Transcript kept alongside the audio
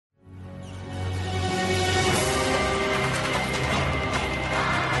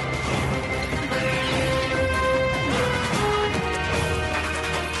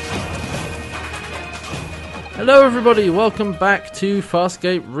Hello everybody, welcome back to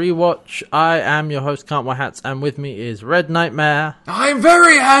Farscape Rewatch. I am your host, Can't Wear Hats, and with me is Red Nightmare. I'm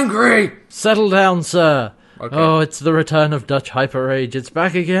very angry! Settle down, sir. Okay. Oh, it's the return of Dutch Hyper Rage. It's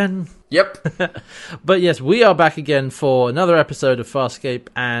back again. Yep. But yes, we are back again for another episode of Farscape,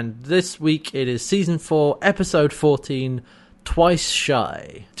 and this week it is Season 4, Episode 14, Twice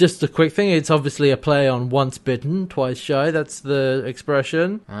Shy. Just a quick thing, it's obviously a play on Once Bitten, Twice Shy. That's the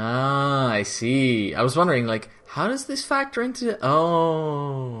expression. Ah, I see. I was wondering, how does this factor into...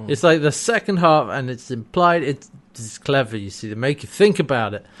 Oh. It's like the second half, and it's implied. It's clever, you see. They make you think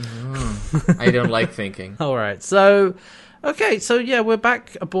about it. I don't like thinking. All right. So, okay. So, yeah, we're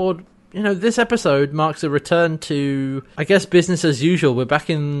back aboard. You know, this episode marks a return to, I guess, business as usual. We're back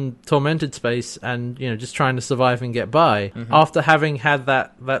in tormented space and, just trying to survive and get by. Mm-hmm. After having had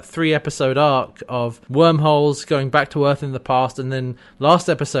that 3-episode arc of wormholes going back to Earth in the past, and then last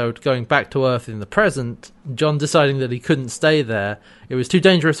episode going back to Earth in the present, John deciding that he couldn't stay there. It was too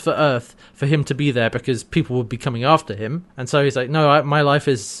dangerous for Earth for him to be there because people would be coming after him. And so he's like, no, my life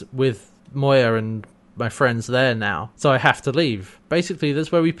is with Moya and my friends there now, so I have to leave. Basically,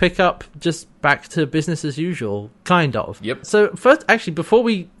 that's where we pick up, just back to business as usual, kind of. Yep. So first, actually, before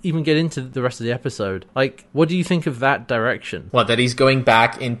we even get into the rest of the episode, what do you think of that direction? What, that he's going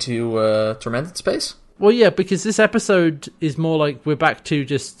back into tormented space? Well, yeah, because this episode is more like we're back to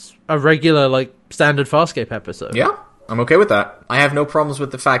just a regular, standard Farscape episode. Yeah, I'm okay with that. I have no problems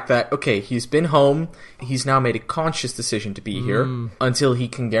with the fact that, okay, he's been home, he's now made a conscious decision to be here, until he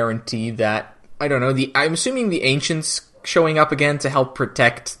can guarantee that, I don't know, I'm assuming the Ancients showing up again to help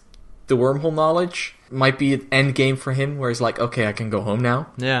protect the wormhole knowledge might be an end game for him, where he's like, okay, I can go home now.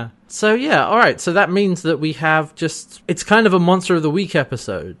 Yeah. So, yeah, alright, so that means that we have it's kind of a Monster of the Week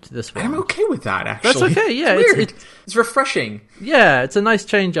episode, this one. I'm okay with that, actually. That's okay, yeah. It's weird. It's refreshing. Yeah, it's a nice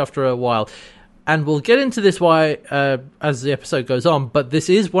change after a while. And we'll get into this as the episode goes on, but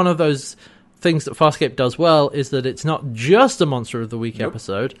this is one of those things that Farscape does well, is that it's not just a Monster of the Week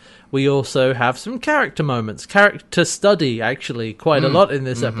episode. We also have some character moments, character study, actually, quite a lot in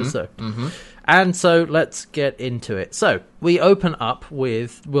this episode. Mm-hmm. And so let's get into it. So we open up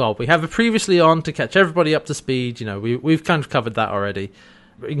with, we have a previously on to catch everybody up to speed. We've kind of covered that already.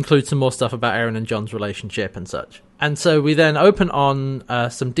 Include some more stuff about Aaron and John's relationship and such. And so we then open on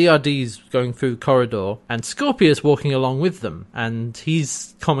some DRDs going through the corridor, and Scorpius walking along with them. And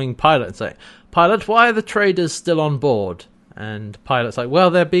he's calling Pilot and saying, "Pilot, why are the traders still on board?" And Pilot's like, "Well,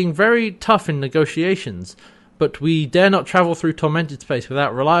 they're being very tough in negotiations, but we dare not travel through tormented space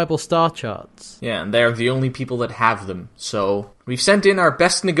without reliable star charts." Yeah, and they're the only people that have them, so we've sent in our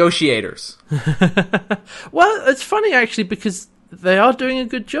best negotiators. Well, it's funny, actually, because they are doing a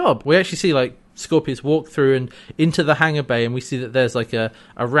good job. We actually see, Scorpius walk through and into the hangar bay, and we see that there's, a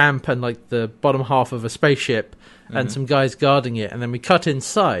ramp and, the bottom half of a spaceship and some guys guarding it. And then we cut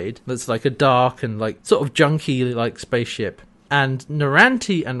inside. That's, a dark and, sort of junky, spaceship. And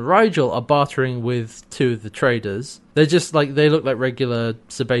Naranti and Rigel are bartering with two of the traders. They're just, they look like regular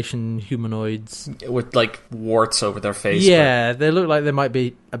Sebacean humanoids. With, warts over their face. Yeah, they look like they might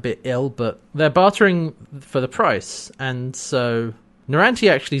be a bit ill, but they're bartering for the price. And so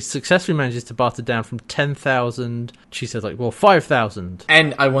Naranti actually successfully manages to barter down from 10,000. She says, 5,000.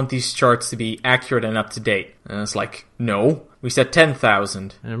 And I want these charts to be accurate and up to date. And it's no. We said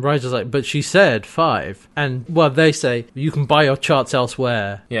 10,000. And Rigel's like, but she said 5. And, they say, you can buy your charts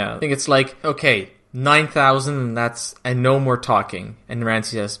elsewhere. Yeah, I think it's okay, 9,000 and no more talking. And Naranti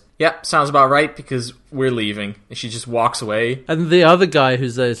says, yep, sounds about right, because we're leaving. And she just walks away. And the other guy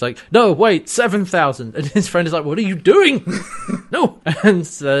who's there is like, no, wait, 7,000. And his friend is like, what are you doing? No. And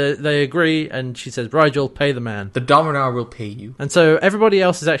so they agree, and she says, Rigel, pay the man. The Dominar will pay you. And so everybody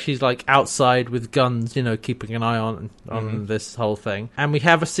else is actually outside with guns, keeping an eye on this whole thing. And we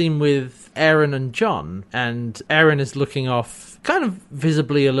have a scene with Aaron and John, and Aaron is looking off, kind of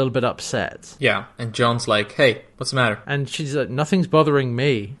visibly a little bit upset. Yeah, and John's like, hey, what's the matter? And she's like, nothing's bothering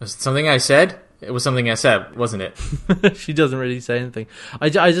me. Was it something I said? It was something I said, wasn't it? She doesn't really say anything. I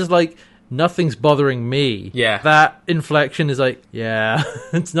just nothing's bothering me. Yeah. That inflection is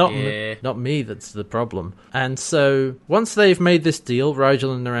it's not not me that's the problem. And so once they've made this deal,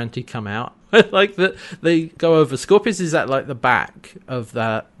 Rigel and Naranti come out. That they go over. Scorpius is at the back of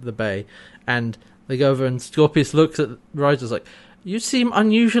the bay, and they go over, and Scorpius looks at Rigel's like, you seem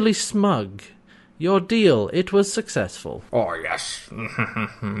unusually smug. Your deal, it was successful. Oh, yes.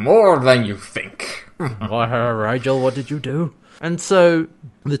 More than you think. Rigel, what did you do? And so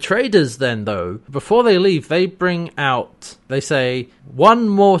the traders then, though, before they leave, they bring out, they say, one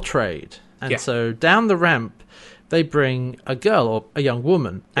more trade. And so down the ramp, they bring a girl or a young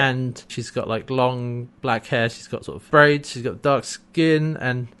woman, and she's got like long black hair, she's got sort of braids, she's got dark skin,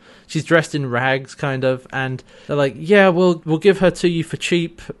 and she's dressed in rags kind of, and they're like, yeah, we'll give her to you for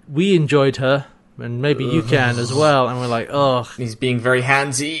cheap. We enjoyed her, and maybe you can as well. And we're like, ugh. He's being very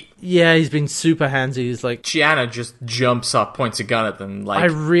handsy. Yeah, he's being super handsy. He's like, Chiana just jumps up, points a gun at them. Like, I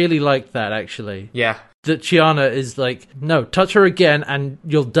really like that, actually. yeah. That Chiana is like, no, touch her again and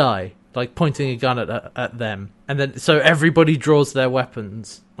you'll die. Like, pointing a gun at them. And then, so everybody draws their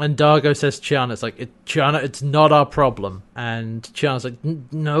weapons. And Dargo says to Chiana, it's like, Chiana, it's not our problem. And Chiana's like,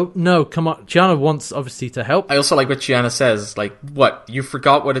 no, come on. Chiana wants, obviously, to help. I also like what Chiana says. Like, what? You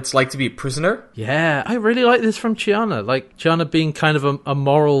forgot what it's like to be a prisoner? Yeah, I really like this from Chiana. Like, Chiana being kind of a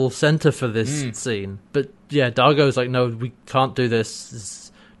moral center for this scene. But, yeah, Dargo's like, no, we can't do this.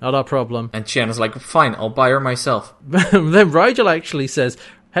 It's not our problem. And Chiana's like, fine, I'll buy her myself. Then Rigel actually says,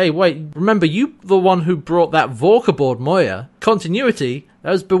 hey, wait, remember, you the one who brought that Vork aboard Moya. Continuity,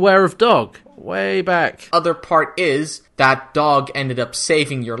 that was Beware of Dog. Way back. Other part is, that dog ended up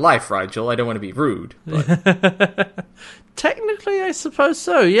saving your life, Rigel. I don't want to be rude, but... Technically, I suppose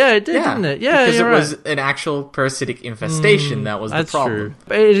so. Yeah, it did, didn't it? Yeah, because you're it right. was an actual parasitic infestation that was the That's problem. true.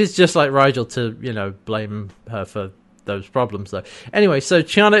 But it is just like Rigel to, blame her for those problems, though. Anyway, so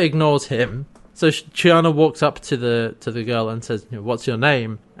Chiana ignores him. So Chiana walks up to the girl and says, what's your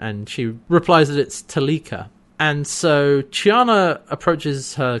name? And she replies that it's Talika. And so Chiana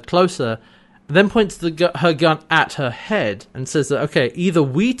approaches her closer, then points her gun at her head and says that, okay, either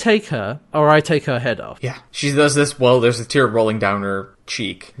we take her or I take her head off. Yeah, she does this, well, there's a tear rolling down her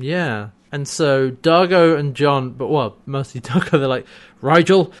cheek. Yeah. And so Dargo and John, mostly Dargo, they're like,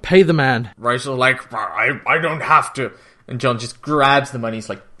 Rigel, pay the man. Rigel like, I don't have to. And John just grabs the money. He's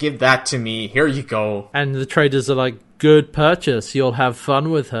like, give that to me. Here you go. And the traders are like, good purchase. You'll have fun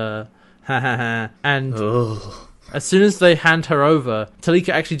with her. Ha ha ha. And as soon as they hand her over, Talika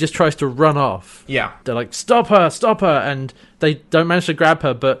actually just tries to run off. Yeah. They're like, stop her. And they don't manage to grab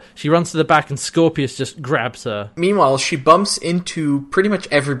her, but she runs to the back and Scorpius just grabs her. Meanwhile, she bumps into pretty much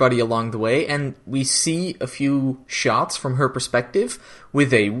everybody along the way, and we see a few shots from her perspective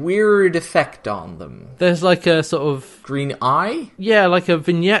with a weird effect on them. There's like a sort of... green eye? Yeah, like a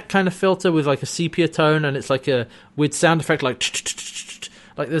vignette kind of filter with like a sepia tone, and it's like a weird sound effect like...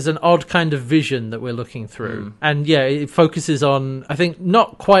 Like there's an odd kind of vision that we're looking through. And yeah, it focuses on, I think,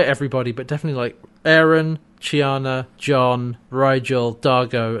 not quite everybody, but definitely like Aaron, Chiana, John, Rigel,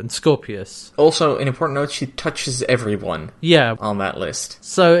 Dargo, and Scorpius. Also, an important note, she touches everyone on that list.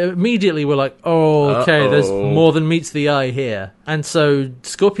 So immediately we're like, oh, okay, there's more than meets the eye here. And so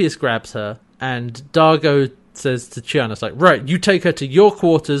Scorpius grabs her, and Dargo says to Chiana, it's like, right, you take her to your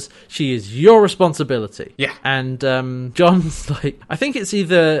quarters, she is your responsibility. Yeah. And John's like, I think it's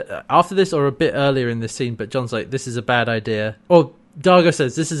either after this or a bit earlier in this scene, but John's like, this is a bad idea. Or Dargo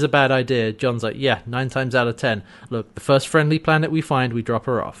says, this is a bad idea. John's like, yeah, 9 times out of 10. Look, the first friendly planet we find, we drop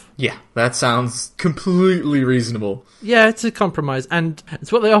her off. Yeah, that sounds completely reasonable. Yeah, it's a compromise. And it's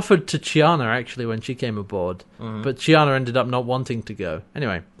what they offered to Chiana, actually, when she came aboard. But Chiana ended up not wanting to go.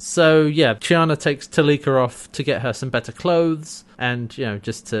 Anyway, so yeah, Chiana takes Talika off to get her some better clothes and,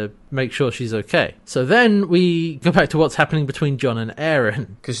 just to make sure she's okay. So then we go back to what's happening between John and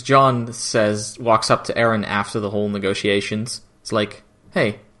Aaron. Because John walks up to Aaron after the whole negotiations. It's like,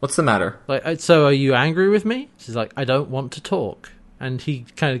 hey, what's the matter? Like, so are you angry with me? She's like, I don't want to talk. And he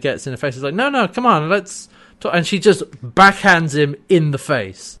kind of gets in her face. He's like, no, come on, let's talk. And she just backhands him in the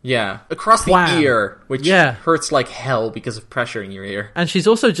face. Yeah, across the ear, which hurts like hell because of pressure in your ear. And she's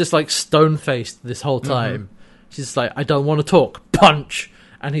also just like stone-faced this whole time. She's just like, I don't want to talk. Punch.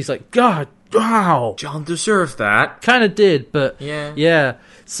 And he's like, God, wow. John deserved that. Kind of did, but yeah.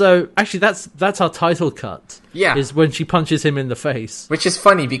 So actually, that's our title cut. Yeah, is when she punches him in the face. Which is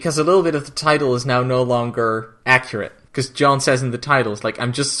funny because a little bit of the title is now no longer accurate. Because John says in the title, it's like,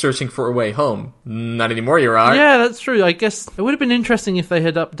 I'm just searching for a way home. Not anymore, you are. Yeah, that's true. I guess it would have been interesting if they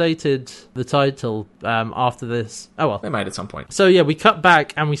had updated the title after this. Oh well, they might at some point. So yeah, we cut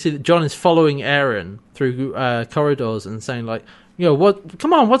back and we see that John is following Aaron through corridors and saying like, what?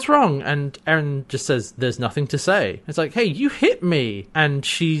 Come on, what's wrong? And Aaron just says, there's nothing to say. It's like, hey, you hit me. And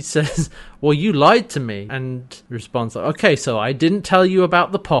she says, well, you lied to me. And responds like, okay, so I didn't tell you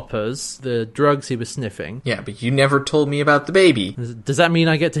about the poppers, the drugs he was sniffing. Yeah, but you never told me about the baby. Does that mean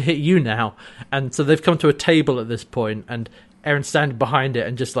I get to hit you now? And so they've come to a table at this point, and Aaron's standing behind it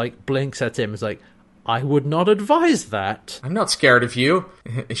and just like blinks at him. It's like, I would not advise that. I'm not scared of you.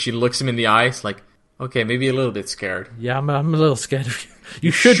 She looks him in the eyes like, okay, maybe a little bit scared. Yeah, I'm a little scared of you.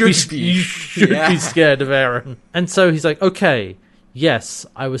 You should be scared of Aaron. And so he's like, okay, Yes,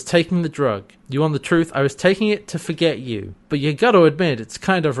 I was taking the drug. You want the truth? I was taking it to forget you. But you gotta admit, it's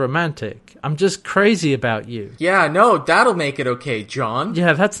kind of romantic. I'm just crazy about you. Yeah, no, that'll make it okay, John.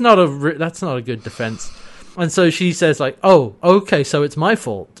 Yeah, that's not a good defense. And so she says, like, oh, okay, so it's my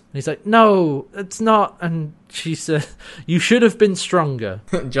fault. And he's like, no, it's not. And she said, you should have been stronger.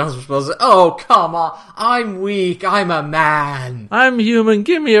 John's response is, oh, come on, I'm weak, I'm a man. I'm human,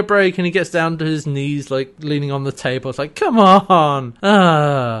 give me a break. And he gets down to his knees, like, leaning on the table. It's like, come on.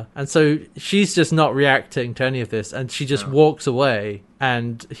 And so she's just not reacting to any of this. And she just walks away.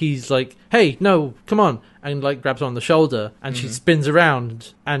 And he's like, hey, no, come on. And, like, grabs her on the shoulder. And she spins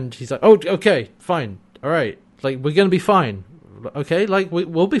around. And he's like, oh, okay, fine. All right. Like, we're going to be fine. Okay? Like,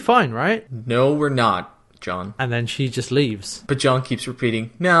 we'll be fine, right? No, we're not, John. And then she just leaves. But John keeps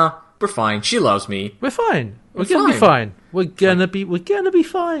repeating, nah, we're fine. She loves me. We're fine. We're going to be fine. We're going to be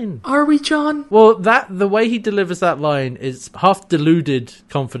fine. Are we, John? Well, the way he delivers that line is half deluded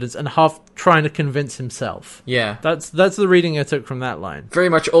confidence and half trying to convince himself. Yeah. That's the reading I took from that line. Very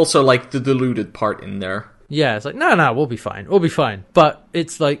much also like the deluded part in there. Yeah, it's like, no, we'll be fine. We'll be fine. But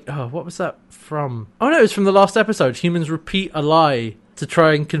it's like, oh, what was that from? Oh, no, it's from the last episode. Humans repeat a lie to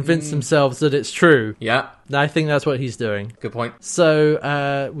try and convince themselves that it's true. Yeah. I think that's what he's doing. Good point.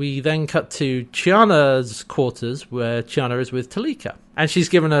 So we then cut to Chiana's quarters, where Chiana is with Talika. And she's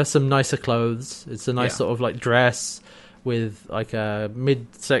given her some nicer clothes. It's a nice sort of like dress with like a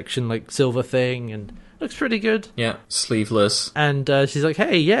midsection like silver thing, and looks pretty good. Yeah, sleeveless. And she's like,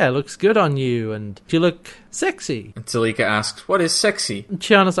 hey, yeah, looks good on you, and you look sexy. And Talika asks, what is sexy? And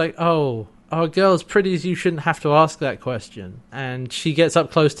Chiana's like, oh, a girl as pretty as you shouldn't have to ask that question. And she gets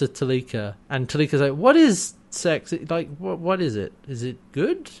up close to Talika, and Talika's like, what is sexy? Like, what is it? Is it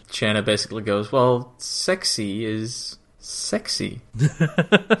good? Chiana basically goes, well, sexy is sexy.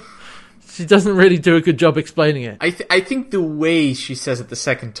 She doesn't really do a good job explaining it. I think the way she says it the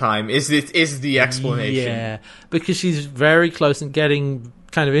second time is the explanation. Yeah, because she's very close and getting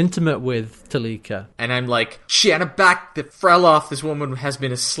kind of intimate with Talika. And I'm like, Chiana, back the frell off, this woman has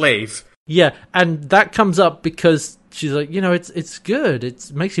been a slave. Yeah, and that comes up because she's like, it's good.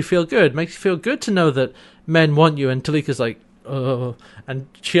 It makes you feel good. It makes you feel good to know that men want you. And Talika's like, oh.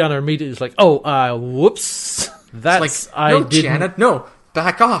 And Chiana immediately is like, oh, whoops. That's, like, no, Chiana, no,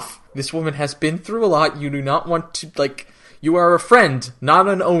 back off. This woman has been through a lot. You do not want to, like, you are a friend, not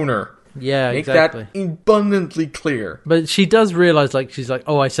an owner. Yeah, Make exactly. that abundantly clear. But she does realize, like, she's like,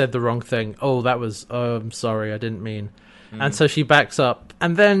 oh, I said the wrong thing. Oh, that was, I'm sorry, I didn't mean. And so she backs up.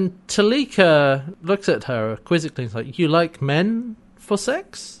 And then Talika looks at her quizzically and is like, you like men for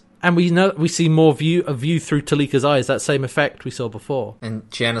sex? And we see more a view through Talika's eyes, that same effect we saw before. And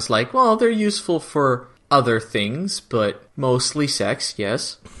Chiana's like, well, they're useful for other things, but mostly sex,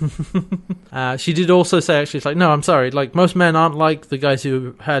 yes. She did also say, actually, it's like, no, I'm sorry, like, most men aren't like the guys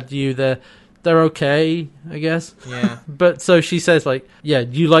who had you. They're okay, I guess. Yeah. But so she says, like, yeah,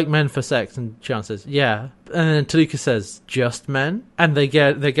 you like men for sex? And Chiana says, yeah. And then Talika says, just men? And they're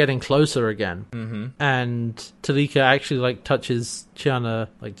getting closer again. Mm-hmm. And Talika actually, like, touches Chiana,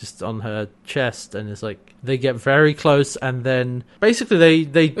 like, just on her chest, and is like, they get very close, and then basically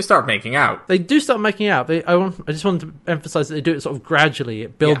they start making out. They do start making out. I just wanted to emphasize that they do it sort of gradually.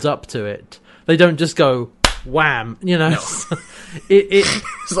 It builds up to it. They don't just go wham, No.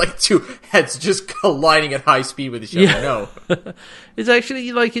 It's like two heads just colliding at high speed with each other. Yeah. No. It's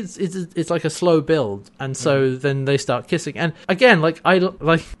actually like it's like a slow build, and so then they start kissing. And again, like I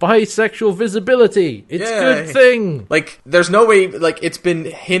like bisexual visibility. It's a good thing. Like there's no way. Like it's been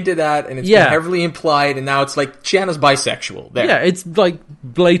hinted at and it's been heavily implied, and now it's like Chiana's bisexual. There. Yeah, it's like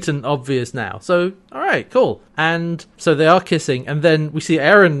blatant, obvious now. So all right, cool. And so they are kissing, and then we see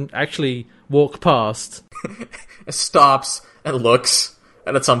Aaron actually walk past. Stops and looks,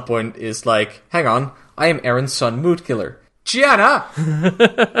 and at some point is like, hang on, I am Aaron's son, Mood Killer. Chiana!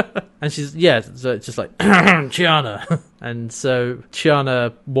 And she's, so it's just like, Chiana. And so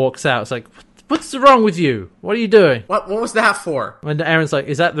Chiana walks out. It's like, what's wrong with you? What are you doing? What was that for? And Aaron's like,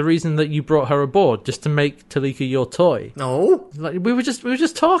 is that the reason that you brought her aboard? Just to make Talika your toy? No. Like, we were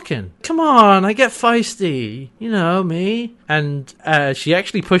just talking. Come on, I get feisty. You know, me. And she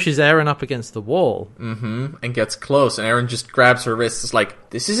actually pushes Aaron up against the wall. Mm-hmm. And gets close. And Aaron just grabs her wrist. It's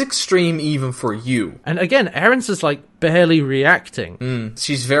like, this is extreme even for you. And again, Aaron's just like barely reacting.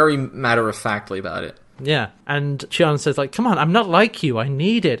 She's very matter-of-factly about it. Yeah. And Chiana says like, come on, I'm not like you. I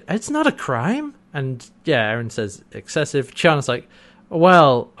need it. It's not a crime. And yeah, Aaron says excessive. Chiana's like,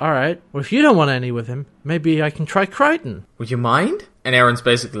 well, all right. Well, if you don't want any with him, maybe I can try Crichton. Would you mind? And Aaron's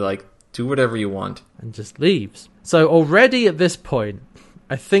basically like, do whatever you want. And just leaves. So already at this point,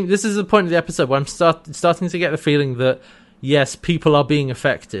 I think this is the point of the episode where I'm starting to get the feeling that yes, people are being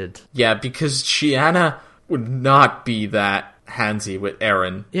affected. Yeah, because Chiana would not be that handsy with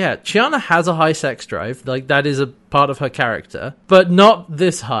Eren. Yeah, Chiana has a high sex drive, like that is a part of her character, but not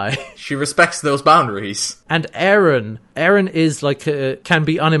this high. She respects those boundaries. And Eren is like can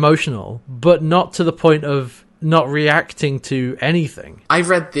be unemotional, but not to the point of not reacting to anything. I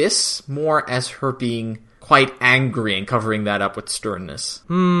read this more as her being quite angry and covering that up with sternness.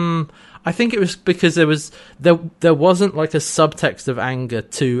 I think it was because there wasn't like a subtext of anger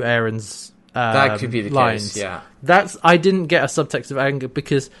to Eren's that could be the lines. case, yeah. I didn't get a subtext of anger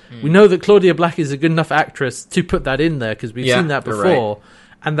because we know that Claudia Black is a good enough actress to put that in there because we've seen that before. Right.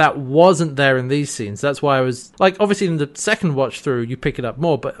 And that wasn't there in these scenes. That's why I was like, obviously in the second watch through, you pick it up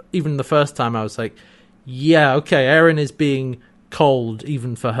more, but even the first time I was like, yeah, okay, Eren is being cold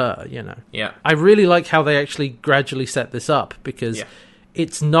even for her, you know. Yeah. I really like how they actually gradually set this up because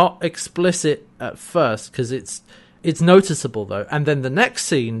it's not explicit at first because it's noticeable though. And then the next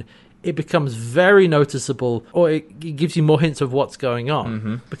scene, it becomes very noticeable, or it gives you more hints of what's going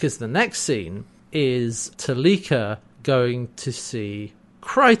on. Because the next scene is Talika going to see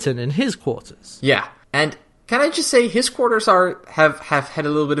Crichton in his quarters. Yeah, and can I just say his quarters have had a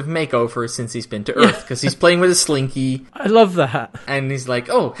little bit of makeover since he's been to Earth, because he's playing with a slinky. I love that. And he's like,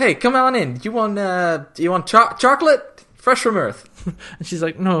 "Oh, hey, come on in. Do you want chocolate? Fresh from Earth." And she's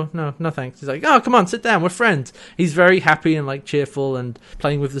like, no thanks. He's like, oh, come on, sit down, we're friends. He's very happy and like cheerful and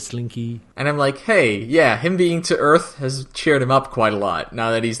playing with the slinky. And I'm like, hey, yeah, him being to Earth has cheered him up quite a lot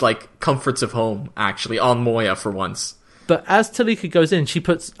now that he's like comforts of home, actually, on Moya for once. But as Talika goes in, she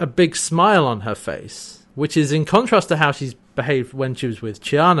puts a big smile on her face, which is in contrast to how she's behaved when she was with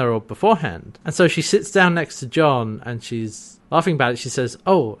Chiana or beforehand. And so she sits down next to John and she's laughing about it. She says,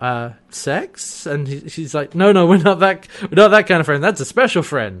 oh, sex? And she's like, no, we're not that kind of friend. That's a special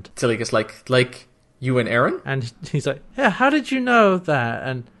friend. Talika's like you and Eren? And he's like, yeah, how did you know that?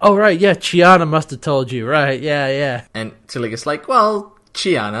 And, oh, right, yeah, Chiana must have told you, right, yeah. And Talika's like, well,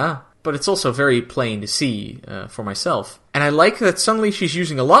 Chiana, but it's also very plain to see for myself. And I like that suddenly she's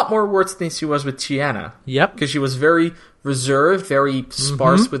using a lot more words than she was with Chiana. Yep. Because she was very reserved, very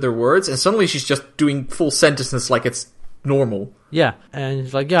sparse with her words, and suddenly she's just doing full sentences like it's normal. Yeah, and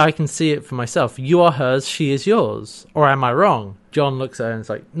he's like, yeah, I can see it for myself. You are hers, she is yours. Or am I wrong? John looks at her and is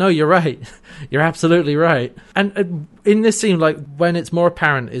like, no, you're right. You're absolutely right. And in this scene, like, when it's more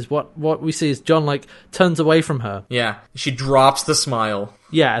apparent is what we see is John, like, turns away from her. Yeah, she drops the smile.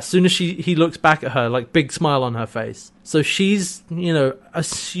 Yeah, as soon as he looks back at her, like, big smile on her face. So she's,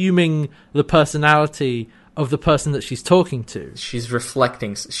 assuming the personality of the person that she's talking to. She's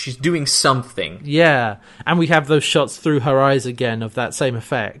reflecting. She's doing something. Yeah. And we have those shots through her eyes again of that same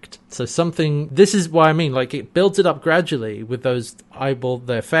effect. So this is what I mean, like it builds it up gradually with those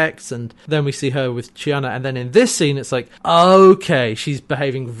the effects, and then we see her with Chiana, and then in this scene it's like, okay, she's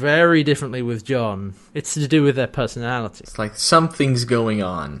behaving very differently with John. It's to do with their personality. It's like something's going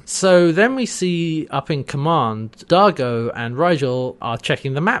on. So then we see up in command, Dargo and Rigel are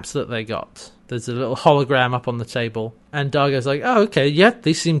checking the maps that they got. There's a little hologram up on the table. And Dargo's like, oh, okay, yeah,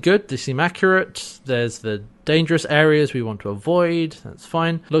 these seem good. They seem accurate. There's the dangerous areas we want to avoid. That's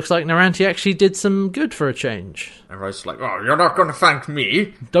fine. Looks like Naranti actually did some good for a change. And Rigel's like, oh, you're not going to thank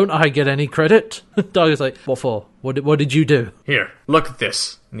me. Don't I get any credit? Dargo's like, what for? What did you do? Here, look at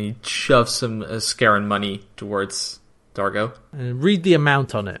this. And he shoves some Scaran money towards Dargo. And read the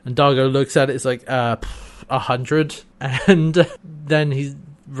amount on it. And Dargo looks at it. It's like, 100. And then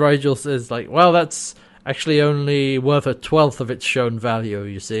Rigel says, like, well, that's actually only worth a 12th of its shown value,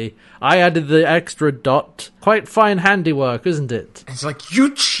 you see. I added the extra dot. Quite fine handiwork, isn't it? It's like,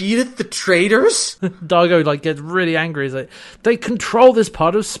 you cheated the traders? Dargo, like, gets really angry. He's like, they control this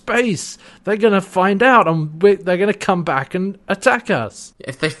part of space. They're gonna find out, and they're gonna come back and attack us.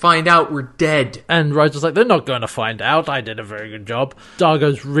 If they find out, we're dead. And Rigel's like, they're not gonna find out. I did a very good job.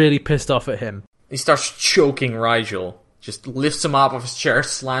 Dargo's really pissed off at him. He starts choking Rigel. Just lifts him up off his chair,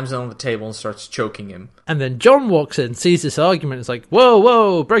 slams him on the table, and starts choking him. And then John walks in, sees this argument, and is like,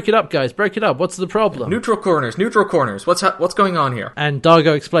 whoa, break it up, guys, break it up. What's the problem? Neutral corners. What's going on here? And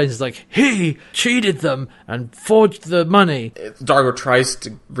Dargo explains, it's like, he cheated them and forged the money. Dargo tries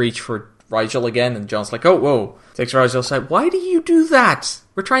to reach for Rigel again, and John's like, oh, whoa. Takes Rigel aside. Why do you do that?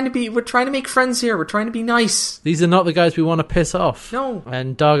 We're trying to make friends here. We're trying to be nice. These are not the guys we want to piss off. No.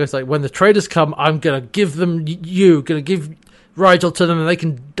 And Dargo's like, when the traders come, I'm going to give them gonna give Rigel to them, and they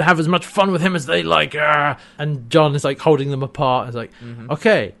can have as much fun with him as they like. And John is like holding them apart. It's like,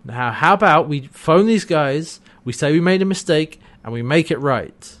 okay, now how about we phone these guys, we say we made a mistake, and we make it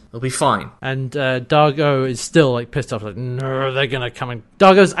right. It'll be fine. And Dargo is still like pissed off, like, no, they're gonna come and...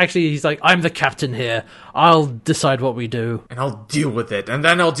 Dargo's actually, he's like, I'm the captain here. I'll decide what we do. And I'll deal with it, and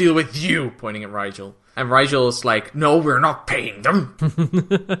then I'll deal with you, pointing at Rigel. And Rigel is like, no, we're not paying them.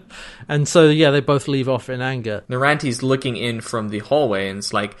 And so, yeah, they both leave off in anger. Naranti's looking in from the hallway, and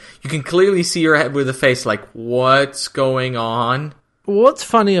it's like, you can clearly see her head with a face like, what's going on? What's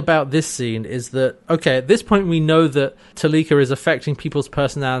funny about this scene is that, okay, at this point we know that Talika is affecting people's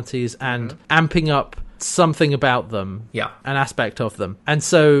personalities and amping up something about them. Yeah. An aspect of them. And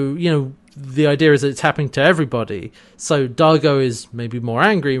so, you know, the idea is that it's happening to everybody. So Dargo is maybe more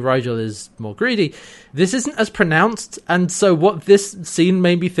angry, Rigel is more greedy. This isn't as pronounced, and so what this scene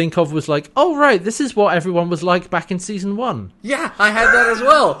made me think of was like, oh right, this is what everyone was like back in season 1. Yeah, I had that as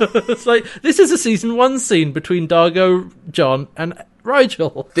well. It's like, this is a season 1 scene between Dargo, John, and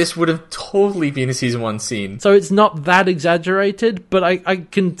Rigel. This would have totally been a season 1 scene. So it's not that exaggerated, but I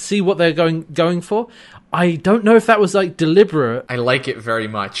can see what they're going for. I don't know if that was like deliberate. I like it very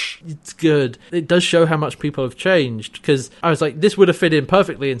much. It's good. It does show how much people have changed, because I was like, this would have fit in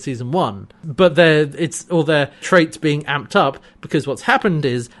perfectly in season 1, but it's all their traits being amped up, because what's happened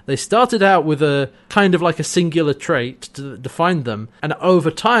is they started out with a kind of like a singular trait to define them, and over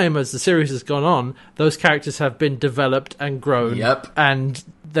time, as the series has gone on, those characters have been developed and grown. Yep. And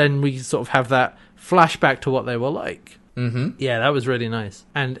then we sort of have that flashback to what they were like. Mm-hmm. Yeah, that was really nice.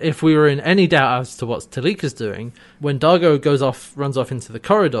 And if we were in any doubt as to what Talika's doing, when Dargo runs off into the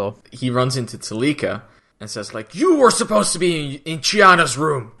corridor, he runs into Talika and says, like, you were supposed to be in Chiana's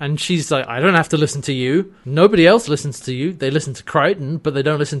room. And she's like, I don't have to listen to you. Nobody else listens to you. They listen to Crichton, but they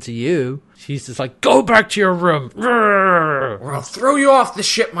don't listen to you. She's just like, go back to your room. Or I'll throw you off the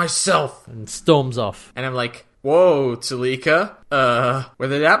ship myself. And storms off. And I'm like, whoa, Talika. Where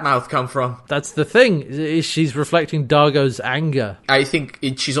did that mouth come from? That's the thing. Is she's reflecting Dargo's anger. I think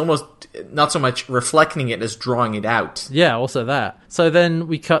she's almost not so much reflecting it as drawing it out. Yeah, also that. So then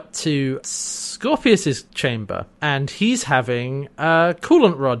we cut to Scorpius's chamber, and he's having a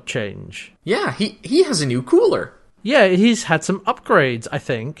coolant rod change. Yeah, he has a new cooler. Yeah, he's had some upgrades, I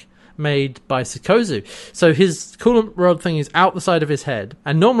think, made by Sikozu. So his coolant rod thing is out the side of his head,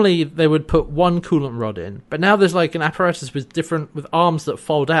 and normally they would put one coolant rod in, but now there's like an apparatus with arms that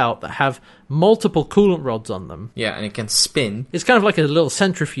fold out that have multiple coolant rods on them. Yeah, and it can spin. It's kind of like a little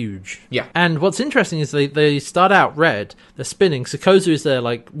centrifuge. Yeah. And what's interesting is they start out red, they're spinning. Sikozu is there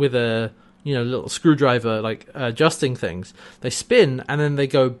like with a little screwdriver, like adjusting things. They spin and then they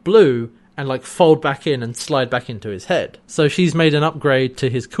go blue and like fold back in and slide back into his head. So she's made an upgrade to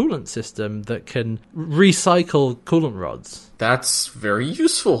his coolant system that can recycle coolant rods. That's very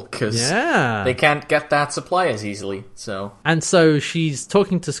useful, because they can't get that supply as easily. And so she's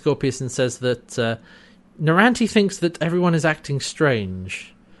talking to Scorpius and says that Naranti thinks that everyone is acting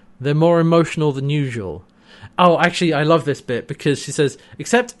strange. They're more emotional than usual. Oh, actually, I love this bit, because she says,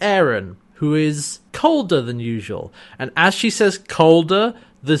 except Aaron, who is colder than usual. And as she says colder,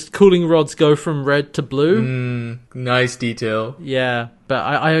 the cooling rods go from red to blue. Nice detail. Yeah, but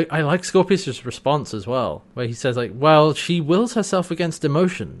I like Scorpius' response as well, where he says, like, well, she wills herself against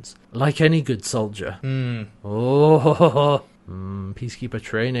emotions, like any good soldier. Peacekeeper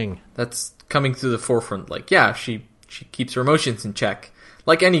training. That's coming to the forefront. Like, yeah, she keeps her emotions in check,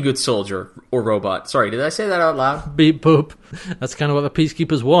 like any good soldier or robot. Sorry, did I say that out loud? Beep boop. That's kind of what the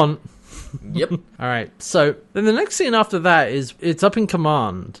peacekeepers want. Yep. All right. So then the next scene after that is it's up in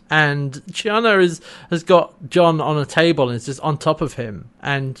command, and Chiana has got John on a table and is just on top of him,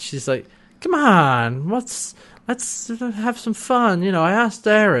 and she's like, "Come on, let's have some fun." I asked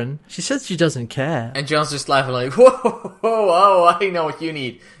Aaron. She says she doesn't care, and John's just laughing like, "Whoa! I know what you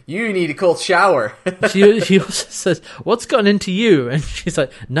need. You need a cold shower." She also says, "What's gotten into you?" And she's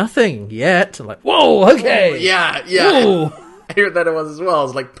like, "Nothing yet." I'm like, "Whoa, okay, yeah." Whoa. I heard that it was as well. I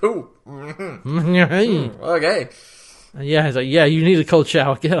was like, poo. Okay. And yeah, he's like, yeah, you need a cold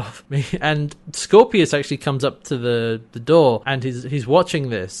shower. Get off me. And Scorpius actually comes up to the door, and he's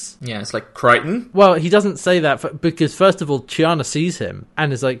watching this. Yeah, it's like, Crichton? Well, he doesn't say that because, first of all, Chiana sees him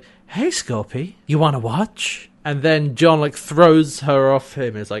and is like, hey, Scorpy, you want to watch? And then John, like, throws her off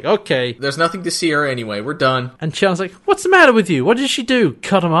him. It's like, okay. There's nothing to see her anyway. We're done. And Chiana's like, what's the matter with you? What did she do?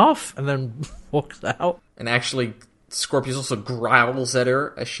 Cut him off? And then walks out. And actually, Scorpius also growls at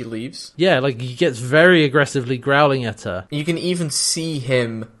her as she leaves. Yeah, like, he gets very aggressively growling at her. You can even see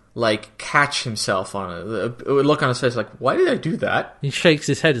him, like, catch himself on it. A look on his face like, why did I do that? He shakes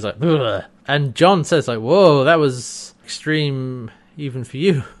his head. He's like, ugh. And John says, like, whoa, that was extreme even for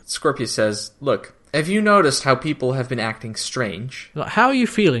you. Scorpius says, look, Have you noticed how people have been acting strange? Like, how are you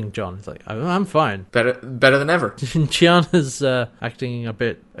feeling, John? He's like, "Oh, I'm fine." Better than ever. Chiana's acting a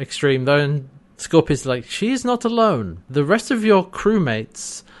bit extreme, though, and Scorpius is like, "She's not alone. The rest of your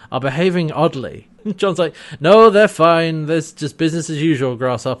crewmates are behaving oddly." John's like, "No, they're fine. There's just business as usual,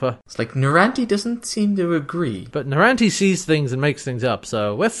 Grasshopper." It's like, Naranti doesn't seem to agree. But Naranti sees things and makes things up,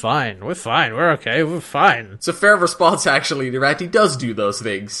 so we're fine. We're fine. We're okay. We're fine. It's a fair response, actually. Naranti does do those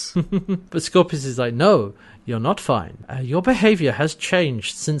things. But Scorpius is like, "No, you're not fine. Your behavior has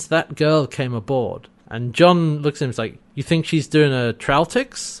changed since that girl came aboard." And John looks at him and is like, "You think she's doing a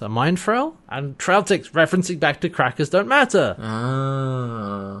Traltix? A mind frail?" And Traltix, referencing back to Crackers Don't Matter.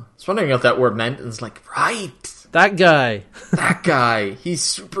 I was wondering what that word meant, and it's like, right! That guy. That guy. He's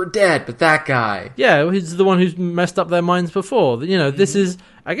super dead, but that guy. Yeah, he's the one who's messed up their minds before. You know, this is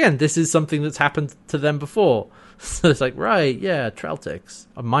something that's happened to them before. So it's like, right, yeah, Traltix.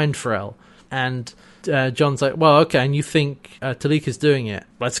 A mind frail. And John's like, "Well, okay, and you think Talika's doing it?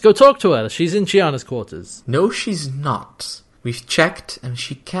 Let's go talk to her. She's in Chiana's quarters." No, she's not. We've checked, and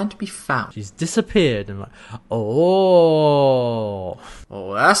she can't be found. She's disappeared. And like, oh,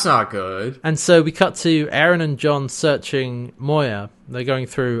 that's not good. And so we cut to Aaron and John searching Moya. They're going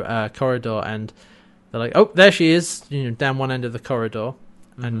through a corridor, and they're like, "Oh, there she is!" Down one end of the corridor.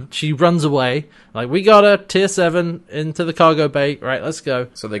 And she runs away. Like, "We got her, tier 7, into the cargo bay. Right, let's go."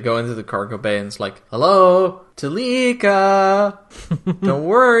 So they go into the cargo bay and it's like, "Hello, Talika. Don't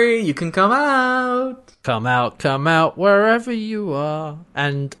worry, you can come out. Come out, wherever you are."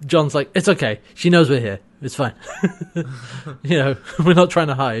 And John's like, "It's okay. She knows we're here. It's fine." We're not trying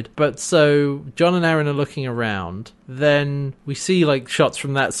to hide. But so John and Aaron are looking around. Then we see, like, shots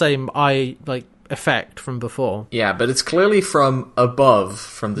from that same eye, like, effect from before. Yeah, but it's clearly from above,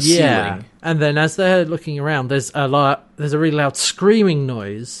 from the ceiling. And then as they're looking around, there's a really loud screaming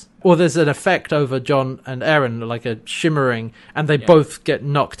noise, or there's an effect over John and Aaron, like a shimmering, and they both get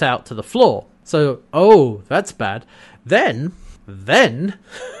knocked out to the floor. So, oh, that's bad. Then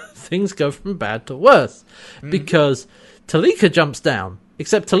things go from bad to worse, because Talika jumps down,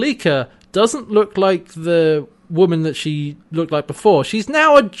 except Talika doesn't look like the woman that she looked like before. She's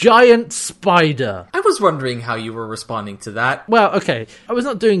now a giant spider. I was wondering how you were responding to that. Well, okay, I was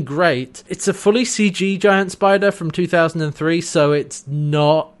not doing great. It's a fully CG giant spider from 2003, so it's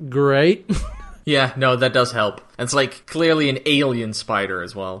not great. Yeah, no, that does help. It's like clearly an alien spider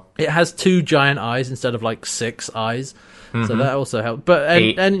as well. It has 2 giant eyes instead of like 6 eyes. So that also helped. But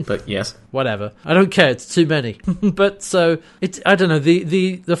 8, but yes. Whatever. I don't care, it's too many. But so it's, I don't know,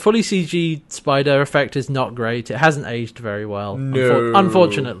 the fully CG spider effect is not great. It hasn't aged very well. No.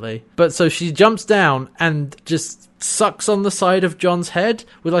 Unfortunately. But so she jumps down and just sucks on the side of John's head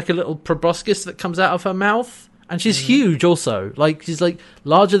with like a little proboscis that comes out of her mouth. And she's huge also. Like, she's like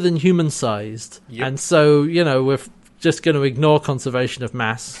larger than human sized. Yep. And so, we're just going to ignore conservation of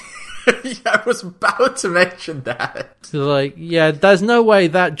mass. Yeah, I was about to mention that. So like, yeah, there's no way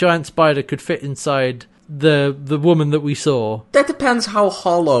that giant spider could fit inside the woman that we saw. That depends how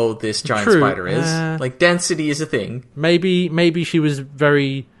hollow this giant spider is. Like, density is a thing. Maybe she was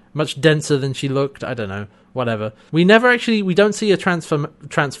very much denser than she looked. I don't know. Whatever. We don't see her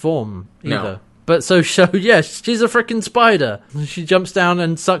transform either. No. But so yeah, she's a freaking spider. She jumps down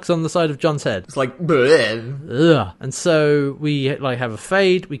and sucks on the side of John's head. It's like, bleh. Ugh. And so we like have a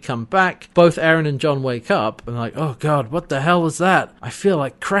fade. We come back. Both Aaron and John wake up and like, "Oh God, what the hell was that? I feel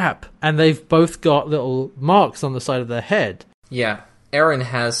like crap." And they've both got little marks on the side of their head. Yeah, Aaron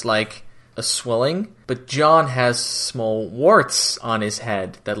has like a swelling, but John has small warts on his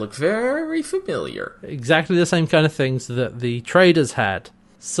head that look very familiar. Exactly the same kind of things that the traders had.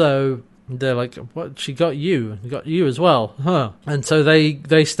 So they're like, "What? She got you as well, huh?" And so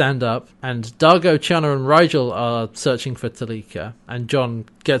they stand up, and Dargo, Chiana, and Rigel are searching for Talika, and John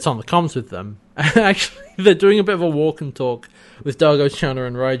gets on the comms with them. Actually, they're doing a bit of a walk and talk with Dargo, Chiana,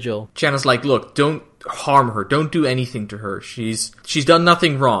 and Rigel. Chiana's like, "Look, don't harm her. Don't do anything to her. She's done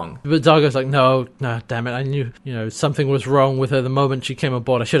nothing wrong." But Dargo's like, no, damn it. I knew, something was wrong with her the moment she came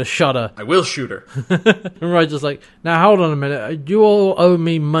aboard. I should have shot her. I will shoot her. And Rigel's like, "Now, hold on a minute. You all owe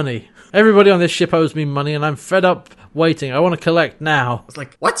me money. Everybody on this ship owes me money, and I'm fed up waiting. I want to collect now." It's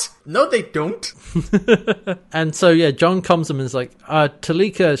like, what? No, they don't. And so, yeah, John comes to him and is like,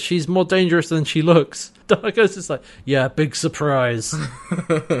 "Talika, she's more dangerous than she looks." Dargo's just like, "Yeah, big surprise."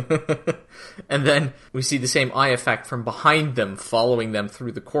 And then we see the same eye effect from behind them, following them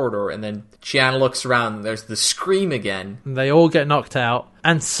through the corridor, and then Chiana looks around, and there's the scream again. And they all get knocked out.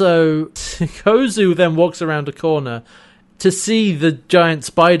 And so Kozu then walks around a corner, to see the giant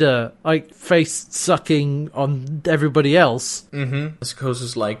spider, like, face sucking on everybody else. Mm-hmm.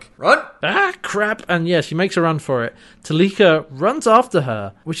 Sikozu's like, run! Ah, crap. And yeah, she makes a run for it. Talika runs after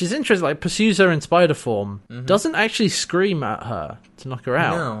her, which is interesting, like, pursues her in spider form. Doesn't actually scream at her to knock her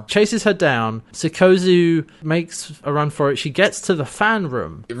out. No. Chases her down. Sikozu makes a run for it. She gets to the fan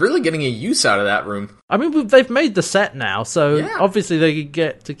room. You're really getting a use out of that room. I mean, they've made the set now, so Yeah. obviously they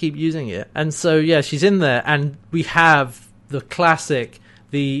get to keep using it. And so, yeah, she's in there, and we have the classic,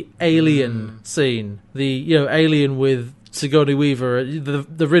 the alien scene. The, you know, alien with Sigourney Weaver,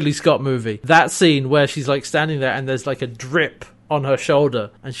 the Ridley Scott movie. That scene where she's, like, standing there and there's, like, a drip on her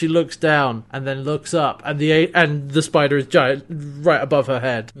shoulder, and she looks down and then looks up, and the spider is giant right above her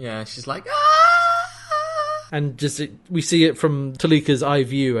head. Yeah, she's like, ah! And we see it from Talika's eye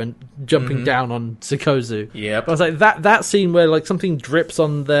view and jumping down on Sikozu. Yep. I was like, that scene where, like, something drips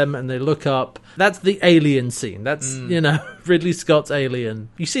on them and they look up, that's the alien scene. That's, you know, Ridley Scott's Alien.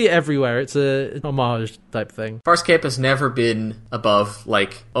 You see it everywhere. It's a homage type thing. Farscape has never been above,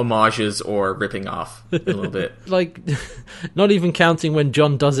 like, homages or ripping off a little bit. Like, not even counting when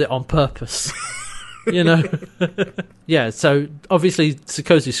John does it on purpose. You know? Yeah, so obviously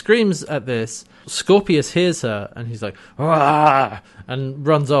Sikozu screams at this. Scorpius hears her and he's like, "Ah!" and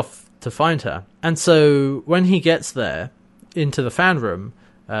runs off to find her. And so when he gets there into the fan room,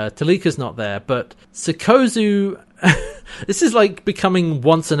 Talika's not there, but Sikozu this is like becoming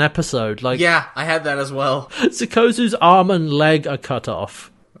once an episode. Like, Yeah, I had that as well. Sikozu's arm and leg are cut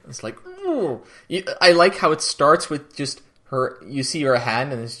off. It's like, ooh. I like how it starts with just her, you see her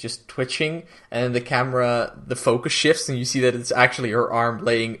hand and it's just twitching, and the camera, the focus shifts and you see that it's actually her arm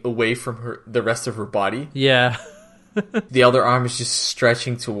laying away from the rest of her body. Yeah. The other arm is just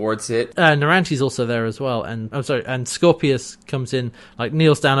stretching towards it. Naranti's also there as well, and Scorpius comes in, like,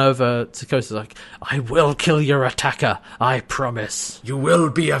 kneels down over Sikozu's like, "I will kill your attacker, I promise." You will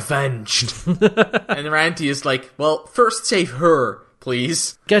be avenged. And Naranti is like, well, first save her,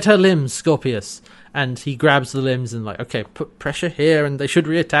 please. Get her limbs, Scorpius. And he grabs the limbs and, like, okay, put pressure here and they should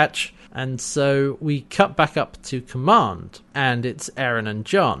reattach. And so we cut back up to command, and it's Eren and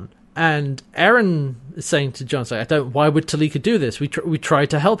John. And Eren is saying to John, like, why would Talika do this? We tried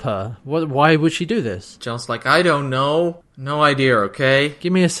to help her. Why would she do this? John's like, I don't know. No idea, okay?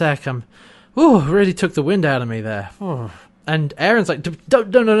 Give me a sec. Really took the wind out of me there. Ooh. And Aaron's like,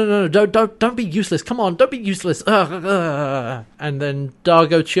 no, don't be useless. Come on, don't be useless. And then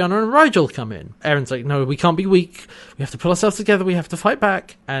Dargo, Chiana, and Rigel come in. Aaron's like, no, we can't be weak. We have to pull ourselves together. We have to fight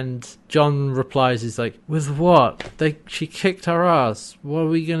back. And John replies, he's like, with what? She kicked our ass. What are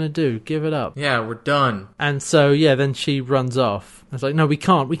we going to do? Give it up. Yeah, we're done. And so, yeah, then she runs off. It's like, no, we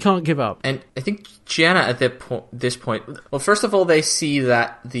can't give up. And I think Chiana at this point, well, first of all, they see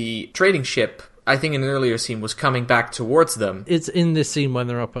that the trading ship, I think in an earlier scene, was coming back towards them. It's in this scene when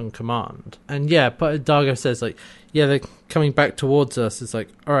they're up on command. And yeah, but Dargo says, like, yeah, they're coming back towards us. It's like,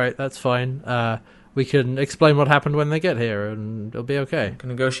 all right, that's fine. We can explain what happened when they get here, and it'll be okay. We can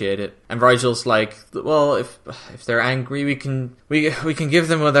negotiate it. And Rigel's like, well, if they're angry, we can give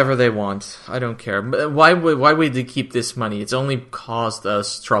them whatever they want. I don't care. But why would they keep this money? It's only caused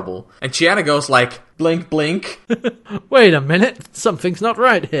us trouble. And Chiana goes like, blink, blink. Wait a minute, something's not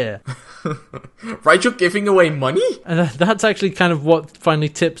right here. Rigel giving away money? And that's actually kind of what finally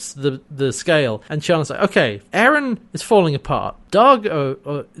tips the scale. And Chiana's like, okay, Eren is falling apart.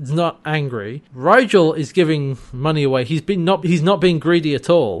 Dargo is not angry. Rigel is giving money away. He's not being greedy at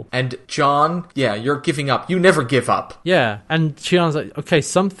all. And John, yeah, you're giving up. You never give up. Yeah, and Chiana's like, okay,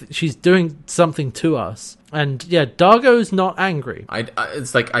 she's doing something to us. And yeah, Dargo's not angry.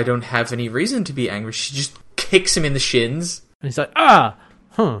 It's like, I don't have any reason to be angry. She just kicks him in the shins. And he's like,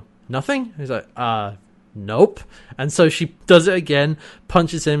 nothing? He's like, nope. And so she does it again,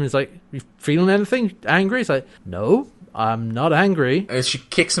 punches him, and he's like, you feeling anything? Angry? He's like, no, I'm not angry. And she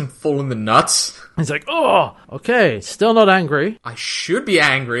kicks him full in the nuts. He's like, oh, okay, still not angry. I should be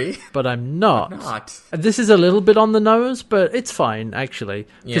angry. But I'm not. I'm not. And this is a little bit on the nose, but it's fine, actually.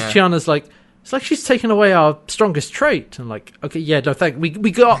 Because Chiana's like, it's like she's taken away our strongest trait. I'm like, okay, yeah, no, we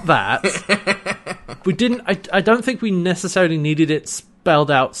got that. We didn't, I don't think we necessarily needed it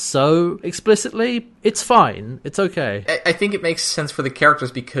spelled out so explicitly. It's fine. It's okay. I think it makes sense for the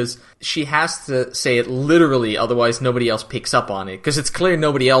characters because she has to say it literally, otherwise nobody else picks up on it. Because it's clear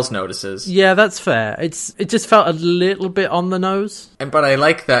nobody else notices. Yeah, that's fair. It just felt a little bit on the nose. But I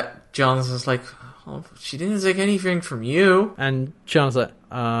like that John's just like, Oh, she didn't take anything from you. And Chiana's like,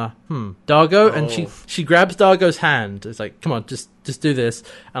 Dargo, and she grabs Dargo's hand. It's like, come on, just do this,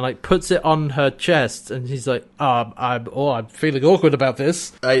 and like puts it on her chest. And he's like, I'm feeling awkward about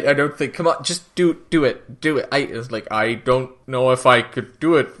this. I don't think. Come on, just do it. I don't know if I could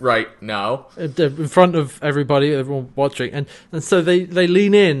do it right now. In front of everybody, everyone watching, and so they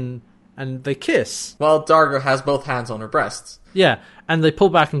lean in and they kiss. Well, Dargo has both hands on her breasts. Yeah, and they pull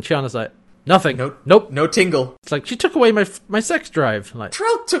back, and Chiana's like, nothing. Nope. No tingle. It's like, she took away my sex drive. Like,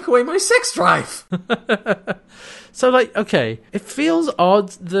 Trell took away my sex drive. So, like, okay, it feels odd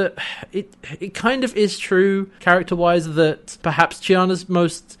that it kind of is true, character-wise, that perhaps Chiana's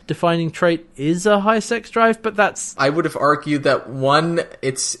most defining trait is a high sex drive, but that's... I would have argued that one,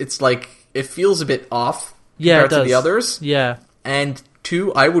 it's like, it feels a bit off compared to the others. Yeah. And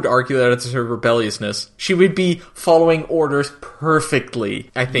two, I would argue that it's her rebelliousness. She would be following orders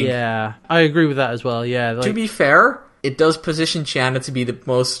perfectly, I think. Yeah, I agree with that as well, yeah. Like, to be fair, it does position Chiana to be the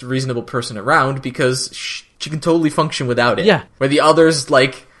most reasonable person around because she can totally function without it. Yeah. Where the others,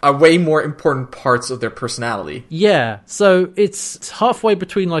 like, are way more important parts of their personality. Yeah, so it's halfway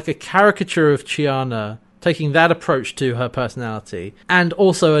between, like, a caricature of Chiana, taking that approach to her personality, and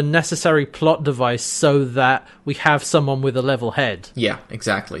also a necessary plot device so that we have someone with a level head. Yeah,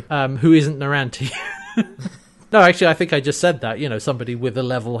 exactly. Who isn't Naranti. No, actually, I think I just said that, somebody with a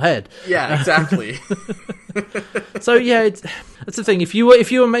level head. Yeah, exactly. So, yeah, that's the thing. If you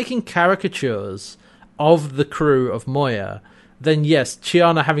were making caricatures of the crew of Moya, then yes,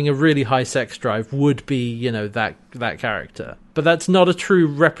 Chiana having a really high sex drive would be, that character. But that's not a true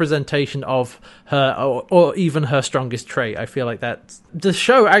representation of her or even her strongest trait. I feel like the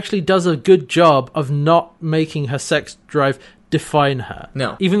show actually does a good job of not making her sex drive define her.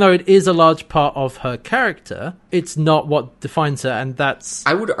 No. Even though it is a large part of her character, it's not what defines her, and that's...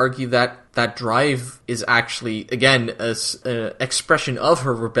 I would argue that drive is actually, again, an expression of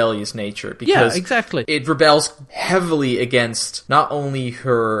her rebellious nature. Because yeah, exactly. It rebels heavily against not only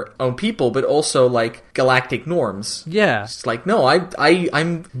her own people, but also, like, galactic norms. Yeah. It's like, no,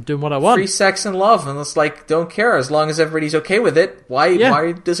 I'm doing what I want. Free sex and love, and it's like, don't care, as long as everybody's okay with it.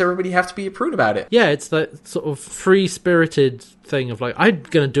 Why does everybody have to be a prude about it? Yeah, it's that sort of free-spirited thing of, like, I'm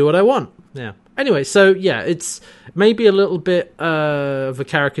gonna do what I want. Yeah. Anyway, so yeah, it's maybe a little bit of a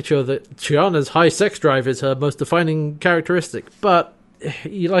caricature that Chiana's high sex drive is her most defining characteristic, but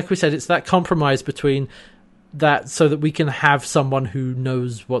like we said, it's that compromise between that so that we can have someone who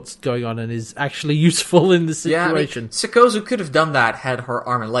knows what's going on and is actually useful in the situation. Yeah, Sikozu could have done that had her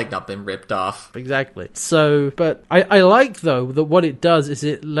arm and leg not been ripped off. Exactly. So, but I like, though, that what it does is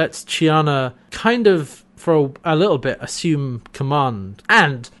it lets Chiana kind of, for a little bit, assume command.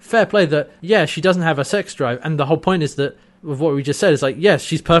 And fair play that, yeah, she doesn't have a sex drive, and the whole point is that, with what we just said, is like, yes,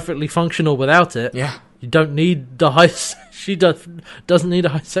 she's perfectly functional without it. Yeah. You don't need the high... She doesn't need a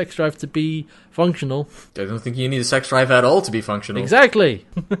high sex drive to be functional. I don't think you need a sex drive at all to be functional. Exactly.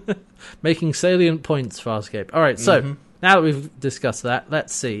 Making salient points, Farscape. All right, so... Now that we've discussed that,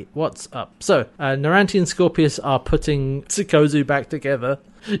 let's see what's up. So, Naranti and Scorpius are putting Sikozu back together.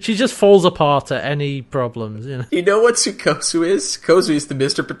 She just falls apart at any problems, You know what Sikozu is? Sikozu is the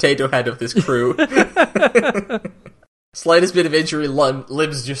Mr. Potato Head of this crew. Slightest bit of injury,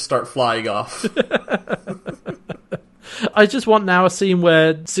 limbs just start flying off. I just want now a scene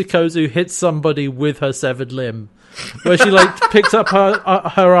where Sikozu hits somebody with her severed limb. Where she, like, picks up her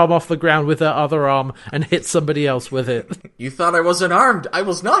arm off the ground with her other arm and hits somebody else with it. You thought I wasn't armed. I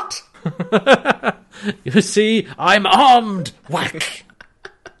was not. You see, I'm armed. Whack.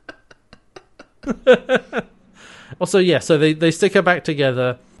 Also, yeah, so they stick her back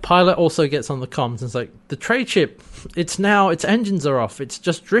together. Pilot also gets on the comms and is like, the trade ship, its engines are off. It's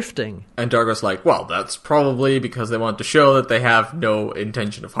just drifting. And Dargo's like, well, that's probably because they want to show that they have no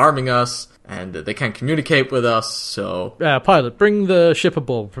intention of harming us. And they can't communicate with us, so... Pilot, bring the ship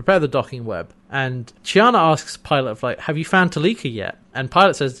aboard. Prepare the docking web. And Chiana asks Pilot, like, have you found Talika yet? And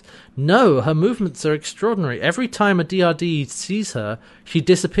Pilot says, no, her movements are extraordinary. Every time a DRD sees her, she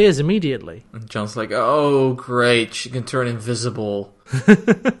disappears immediately. And John's like, oh, great, she can turn invisible.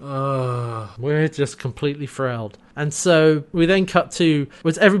 We're just completely frailed. And so we then cut to...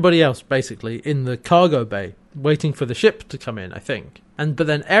 It's everybody else, basically, in the cargo bay, waiting for the ship to come in, I think. But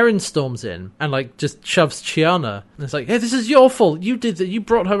then Erin storms in and, like, just shoves Chiana. And it's like, hey, this is your fault. You did that. You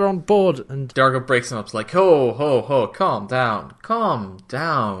brought her on board. And Dargo breaks him up. It's like, ho, ho, ho, calm down. Calm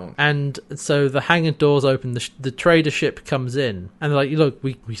down. And so the hangar doors open. The trader ship comes in. And they're like, look,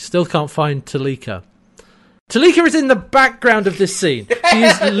 we still can't find Talika. Talika is in the background of this scene. She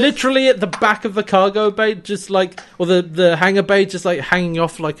is literally at the back of the cargo bay, just like, or the hangar bay, just like hanging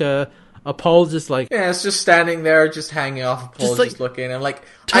off like a Apollo just like, Yeah, it's just standing there, just hanging off a pole, Just, just looking. I'm like,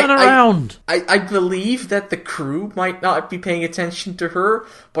 turn around. I believe that the crew might not be paying attention to her,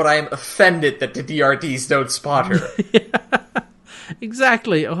 but I am offended that the DRDs don't spot her.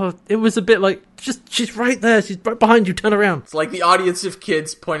 Exactly. Oh, it was a bit like, she's right there. She's right behind you. Turn around. It's like the audience of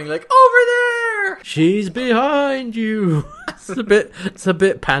kids pointing like, over there! She's behind you. It's a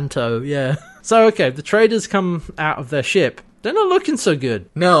bit panto, yeah. So, okay, the traders come out of their ship. They're not looking so good.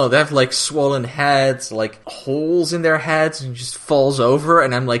 No, they have like swollen heads, like holes in their heads, and just falls over,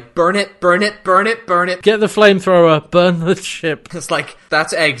 and I'm like, burn it, burn it, burn it, burn it. Get the flamethrower, burn the ship. It's like,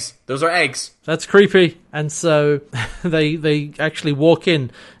 that's eggs. Those are eggs. That's creepy. And so they actually walk in,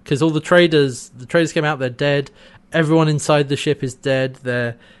 because all the traders came out, they're dead. Everyone inside the ship is dead.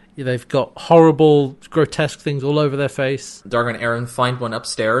 They've got horrible, grotesque things all over their face. Dargo and Aaron find one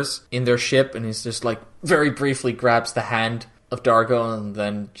upstairs in their ship, and he's just like, very briefly grabs the hand of Dargo and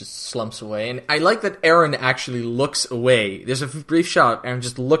then just slumps away. And I like that Aaron actually looks away. There's a brief shot of Aaron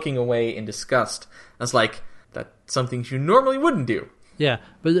just looking away in disgust. That's like, that's something you normally wouldn't do. Yeah,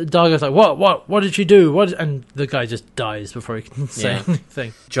 but Dargo's like, what did she do? And the guy just dies before he can say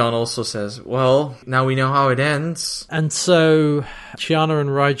anything. John also says, well, now we know how it ends. And so Chiana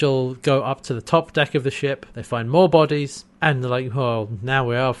and Rigel go up to the top deck of the ship. They find more bodies, and they're like, well, now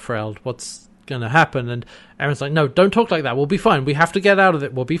we are frailed. What's going to happen? And Aaron's like, no, don't talk like that. We'll be fine. We have to get out of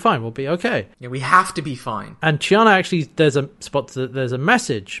it. We'll be fine. We'll be okay. Yeah, we have to be fine. And Chiana actually, there's a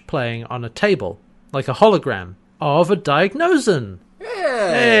message playing on a table, like a hologram of a diagnoson.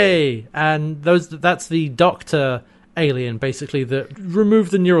 Hey! And that's the doctor alien, basically, that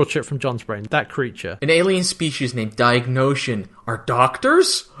removed the neural chip from John's brain. That creature. An alien species named Diagnosion are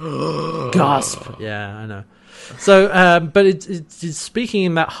doctors? Gasp! Yeah, I know. So, but it's speaking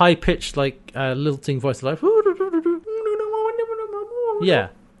in that high-pitched, like, lilting voice, like... Yeah,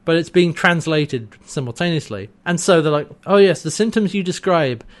 but it's being translated simultaneously. And so they're like, oh yes, the symptoms you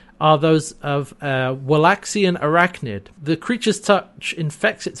describe are those of a Wallaxian arachnid. The creature's touch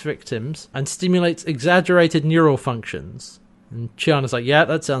infects its victims and stimulates exaggerated neural functions. And Chiana's like, yeah,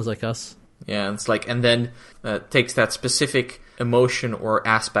 that sounds like us. Yeah, it's like, and then takes that specific emotion or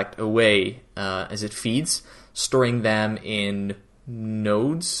aspect away as it feeds, storing them in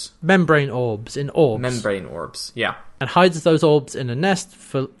nodes? Membrane orbs, in orbs. Membrane orbs, yeah. And hides those orbs in a nest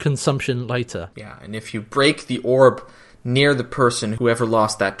for consumption later. Yeah, and if you break the orb near the person, whoever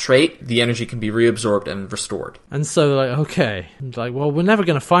lost that trait, the energy can be reabsorbed and restored. And so they're like, okay. And like, well, we're never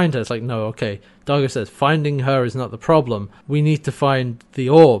going to find her. It's like, no, okay. Dargo says, finding her is not the problem. We need to find the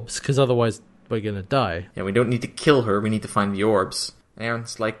orbs, because otherwise we're going to die. Yeah, we don't need to kill her. We need to find the orbs. And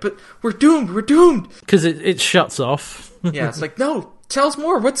Aaron's like, but we're doomed. We're doomed. Because it shuts off. Yeah, it's like, no, tell us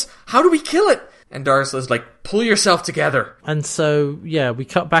more. How do we kill it? And Darsla's like, pull yourself together. And so, yeah, we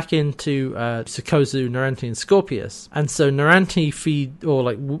cut back into Sikozu, Naranti, and Scorpius. And so Naranti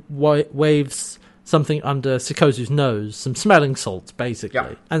waves something under Sikozu's nose, some smelling salts, basically.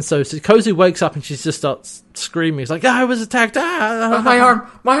 Yeah. And so Sikozu wakes up and she just starts screaming. It's like, I was attacked. My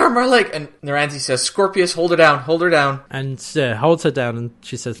arm, my leg. And Naranti says, Scorpius, hold her down. And holds her down, and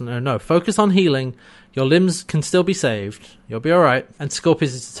she says, no, focus on healing. Your limbs can still be saved. You'll be all right. And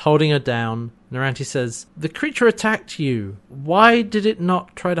Scorpius is holding her down. Naranti says, the creature attacked you. Why did it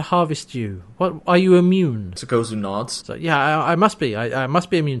not try to harvest you? What, are you immune? Sikozu nods. So, yeah, I must be. I must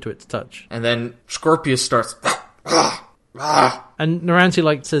be immune to its touch. And then Scorpius starts... And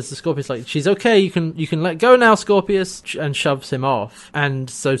Naranti says to Scorpius, she's okay, you can let go now, Scorpius, and shoves him off. And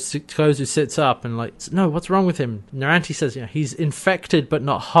so Sikozu sits up and no, what's wrong with him? Naranti says, he's infected but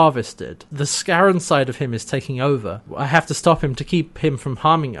not harvested. The Scarran side of him is taking over. I have to stop him to keep him from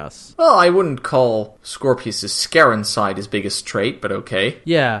harming us. Well, I wouldn't call Scorpius' Scarran side his biggest trait, but okay.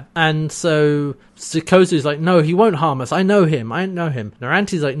 Yeah, and so Sikozu's like, no, he won't harm us. I know him.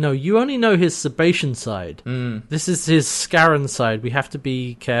 Naranti's like, no, you only know his Sebacean side. This is his Scarran side. We have to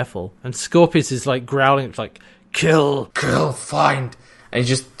be careful. And Scorpius is growling. It's like, kill, find. And he's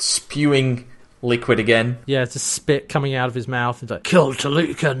just spewing liquid again. Yeah, it's a spit coming out of his mouth. It's like, kill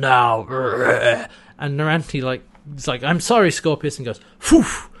Talika now. And Naranti is like, I'm sorry, Scorpius, and goes, phew,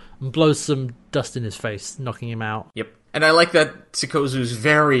 and blows some dust in his face, knocking him out. Yep. And I like that Sikozu's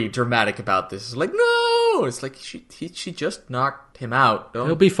very dramatic about this. It's like, no! It's like, she just knocked him out.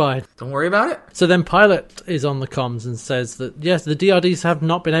 He'll be fine. Don't worry about it. So then Pilot is on the comms and says that, yes, the DRDs have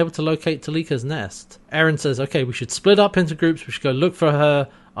not been able to locate Talika's nest. Aaron says, okay, we should split up into groups. We should go look for her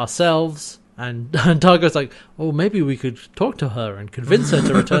ourselves. And Dargo's like, oh, maybe we could talk to her and convince her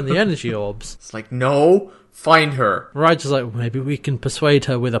to return the energy orbs. It's like, no, find her. Rigel's like, maybe we can persuade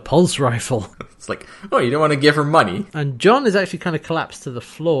her with a pulse rifle. It's like, oh, you don't want to give her money. And John is actually kind of collapsed to the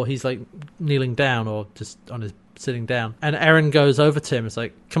floor. He's like kneeling down or just on his sitting down. And Erin goes over to him. It's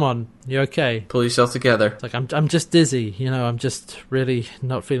like, come on, you okay? Pull yourself together. It's like, I'm just dizzy. I'm just really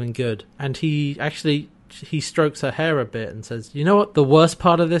not feeling good. And he strokes her hair a bit and says, you know what the worst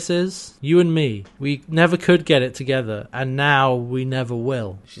part of this is? You and me. We never could get it together, and now we never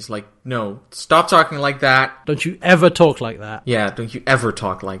will. She's like, no, stop talking like that. Don't you ever talk like that. Yeah, don't you ever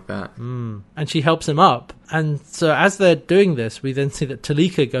talk like that. And she helps him up. And so as they're doing this, we then see that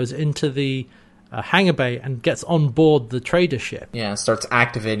Talika goes into the hangar bay and gets on board the trader ship. Yeah, starts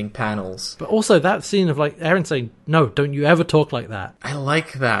activating panels. But also that scene of like Erin saying, no, don't you ever talk like that. I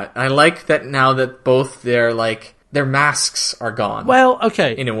like that. I like that now that both their masks are gone. Well,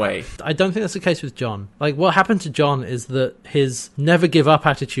 okay. In a way. I don't think that's the case with John. Like, what happened to John is that his never give up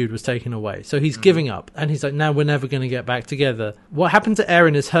attitude was taken away. So he's giving up. And he's like, now we're never going to get back together. What happened to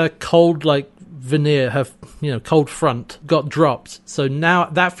Erin is her cold, veneer, her cold front got dropped. So now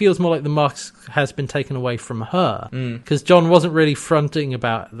that feels more like the mask has been taken away from her, because John wasn't really fronting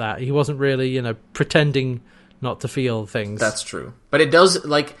about that. He wasn't really pretending not to feel things. That's true, but it does,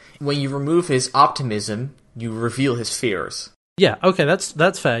 when you remove his optimism, you reveal his fears. Yeah, okay,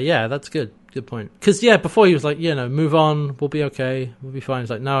 that's fair. Yeah, that's good point. Because before he was like, move on, we'll be okay, we'll be fine. He's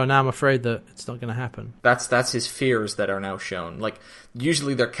like, no, now I'm afraid that it's not going to happen. That's his fears that are now shown.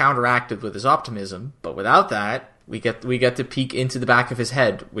 Usually they're counteracted with his optimism, but without that, we get to peek into the back of his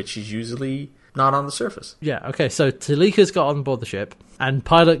head, which is usually not on the surface. Yeah, okay, so Talika's got on board the ship, and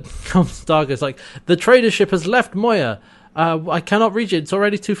pilot comes, Dargo's like, the trader ship has left Moya. I cannot reach it. It's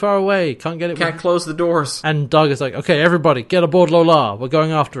already too far away. Can't get it. Can't close the doors. And Dargo's like, okay, everybody, get aboard Lola. We're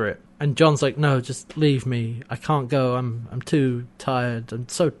going after it. And John's like, no, just leave me. I can't go. I'm too tired. I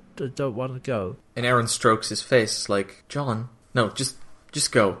don't want to go. And Erin strokes his face like, John, no, just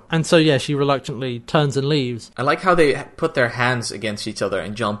go. And so, she reluctantly turns and leaves. I like how they put their hands against each other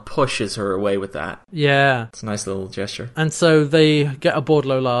and John pushes her away with that. Yeah. It's a nice little gesture. And so they get aboard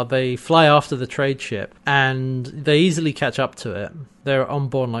Lola, they fly after the trade ship, and they easily catch up to it. They're on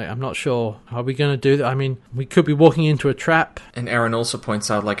board I'm not sure. Are we going to do that? I mean, we could be walking into a trap. And Erin also points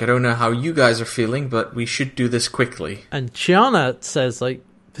out, I don't know how you guys are feeling, but we should do this quickly. And Chiana says,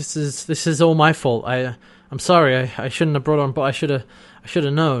 this is all my fault. I'm sorry, I shouldn't have brought on, but I should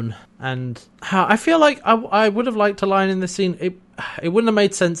have known. And I feel like I would have liked a line in this scene. It wouldn't have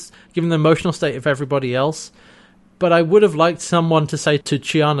made sense given the emotional state of everybody else, but I would have liked someone to say to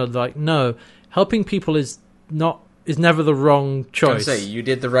Chiana, no, helping people is never the wrong choice. I was gonna say, you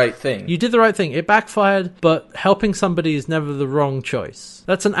did the right thing. You did the right thing. It backfired, but helping somebody is never the wrong choice.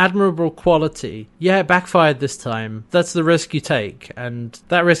 That's an admirable quality. Yeah, it backfired this time. That's the risk you take, and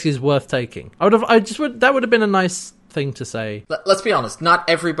that risk is worth taking. That would have been a nice thing to say. Let's be honest, not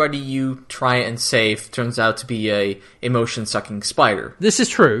everybody you try and save turns out to be a emotion-sucking spider. This is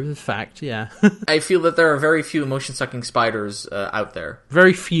true, in fact, yeah. I feel that there are very few emotion-sucking spiders out there.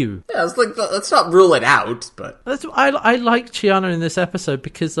 Very few. Yeah, let's not rule it out, but... I like Chiana in this episode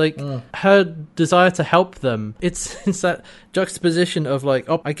because, her desire to help them, it's that juxtaposition of,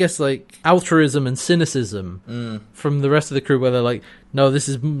 altruism and cynicism from the rest of the crew, where they're like, no, this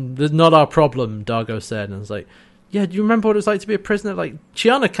is not our problem, Dargo said, and it's like, yeah, do you remember what it was like to be a prisoner?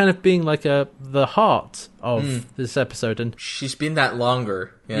 Chiana kind of being the heart of this episode. And she's been that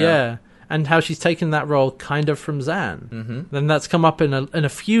longer. Yeah. And how she's taken that role kind of from Zan. Mm-hmm. Then that's come up in a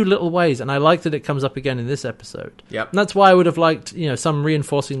few little ways, and I like that it comes up again in this episode. Yep. And that's why I would have liked, some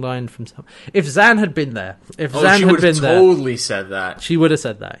reinforcing line from if Zan had been there. If Zan she had would been have there, totally said that. She would have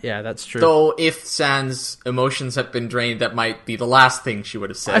said that. Yeah, that's true. Though if Zan's emotions had been drained, that might be the last thing she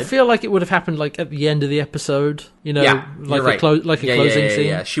would have said. I feel like it would have happened at the end of the episode. Yeah, like right. a closing scene.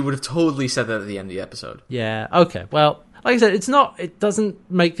 Yeah, she would have totally said that at the end of the episode. Yeah. Okay. Well, like I said, it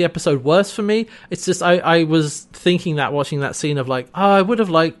doesn't make the episode worse for me. It's just I was thinking that watching that scene of I would have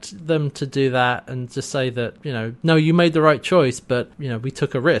liked them to do that and just say that, no, you made the right choice, but, we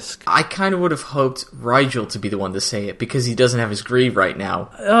took a risk. I kind of would have hoped Rigel to be the one to say it because he doesn't have his greed right now.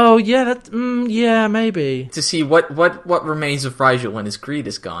 Oh, yeah, yeah, maybe. To see what remains of Rigel when his greed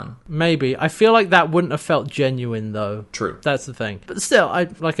is gone. Maybe. I feel like that wouldn't have felt genuine, though. True. That's the thing. But still,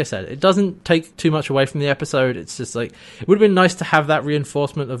 like I said, it doesn't take too much away from the episode. It's just it would have been nice to have that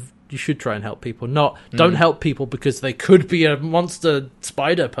reinforcement of you should try and help people, not don't help people because they could be a monster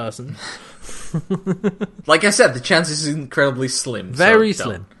spider person. Like I said, the chance is incredibly slim. Very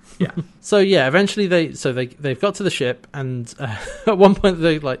slim. Yeah. So yeah, eventually they've got to the ship, and at one point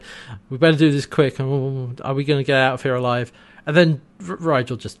they're like, we better do this quick, and are we going to get out of here alive? And then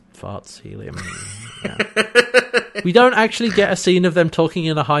Rigel just farts helium. Yeah. We don't actually get a scene of them talking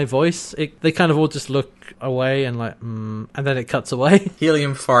in a high voice. They kind of all just look away and like, and then it cuts away.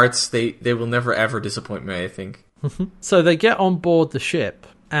 Helium farts, they will never ever disappoint me, I think. So they get on board the ship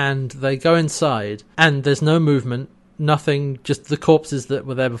and they go inside and there's no movement, nothing, just the corpses that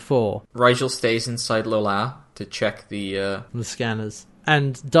were there before. Rigel stays inside Lola to check the scanners.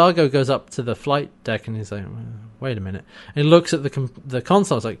 And Dargo goes up to the flight deck and he's like, wait a minute. And he looks at the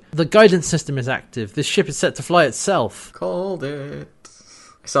console. It's like, the guidance system is active. This ship is set to fly itself. Called it.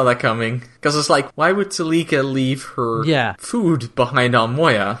 I saw that coming. Because it's like, why would Talika leave her food behind on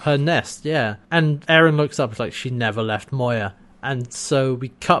Moya? Her nest, yeah. And Aaron looks up. It's like, she never left Moya. And so we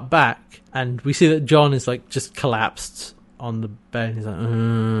cut back and we see that John is like just collapsed on the bed. And he's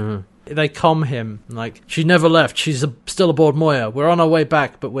like, They calm him, like, she never left, she's still aboard Moya, we're on our way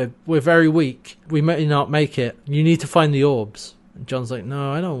back, but we're very weak, we may not make it, you need to find the orbs. And John's like,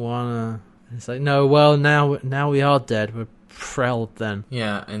 no, I don't wanna. And it's like, no, well, now we are dead, we're frail then.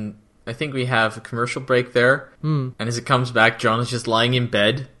 Yeah, and I think we have a commercial break there, and as it comes back, John is just lying in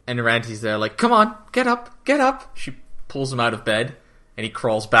bed, and Randy's there like, come on, get up. She pulls him out of bed, and he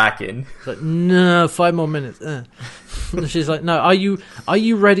crawls back in. It's like, no, 5 more minutes. And she's like, no, are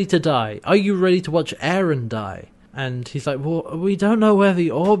you ready to die? Are you ready to watch Aaron die? And he's like, well, we don't know where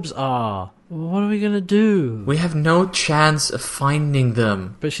the orbs are. What are we going to do? We have no chance of finding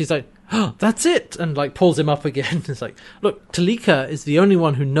them. But she's like, oh, that's it. And like pulls him up again. It's like, look, Talika is the only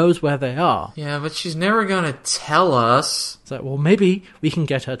one who knows where they are. Yeah, but she's never going to tell us. It's like, well, maybe we can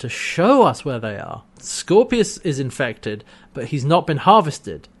get her to show us where they are. Scorpius is infected, but he's not been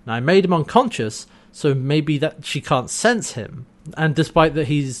harvested. Now, I made him unconscious, so maybe that she can't sense him. And despite that,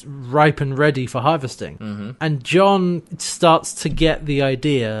 he's ripe and ready for harvesting. Mm-hmm. And John starts to get the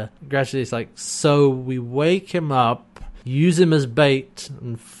idea. Gradually, it's like, so we wake him up, use him as bait,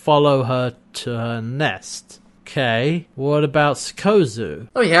 and follow her to her nest. Okay, what about Sikozu?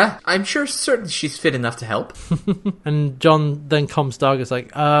 Oh yeah, I'm certain she's fit enough to help. And John then calms Dargus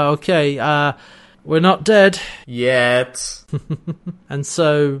like, okay, we're not dead. Yet. And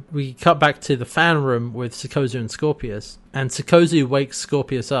so we cut back to the fan room with Sikozu and Scorpius. And Sikozu wakes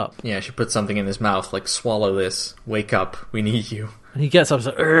Scorpius up. Yeah, she puts something in his mouth, like, swallow this. Wake up. We need you. And he gets up,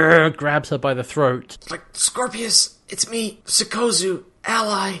 like, grabs her by the throat. It's like, Scorpius, it's me, Sikozu,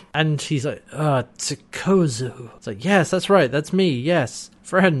 ally. And he's like, Sikozu. It's like, yes, that's right, that's me, yes.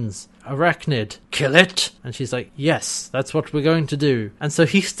 Friends. Arachnid. Kill it. And she's like, yes, that's what we're going to do. And so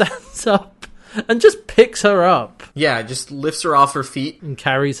he stands up and just picks her up. Yeah, just lifts her off her feet. And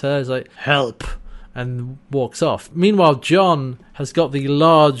carries her. He's like, help. And walks off. Meanwhile, John has got the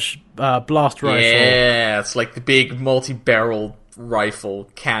large blast rifle. Yeah, it's like the big multi-barrel rifle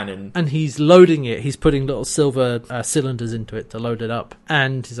cannon. And he's loading it. He's putting little silver cylinders into it to load it up.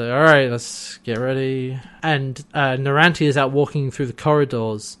 And he's like, all right, let's get ready. And Naranti is out walking through the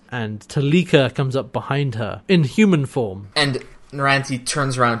corridors. And Talika comes up behind her in human form. And Naranti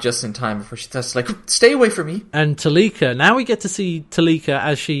turns around just in time before she does, like, stay away from me. And Talika, now we get to see Talika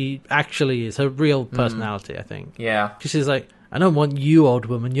as she actually is, her real personality, I think. Yeah. She's like, I don't want you, old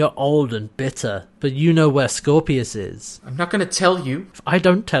woman, you're old and bitter, but you know where Scorpius is. I'm not going to tell you. If I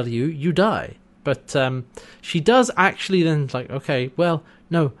don't tell you, you die. But she does actually then, like, okay, well,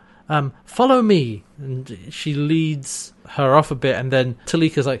 no, follow me. And she leads her off a bit, and then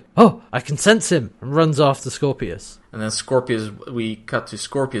Talika's like, oh, I can sense him, and runs after Scorpius. And then we cut to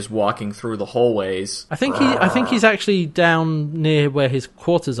Scorpius walking through the hallways. I think he's actually down near where his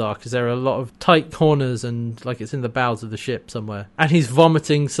quarters are, because there are a lot of tight corners and like it's in the bowels of the ship somewhere. And he's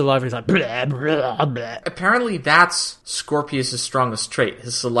vomiting saliva. He's like, blah, blah, blah. Apparently that's Scorpius' strongest trait,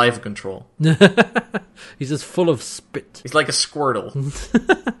 his saliva control. He's just full of spit. He's like a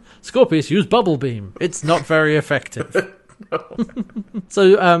Squirtle. Scorpius, use bubble beam. It's not very effective.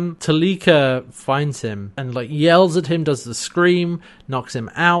 So Talika finds him and like yells at him, does the scream, knocks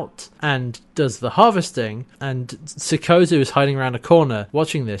him out, and does the harvesting. And Sikozu is hiding around a corner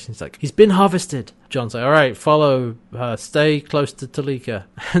watching this. He's like, he's been harvested. John's like, all right, follow her, stay close to Talika.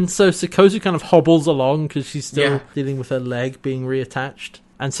 And so Sikozu kind of hobbles along because she's still dealing with her leg being reattached.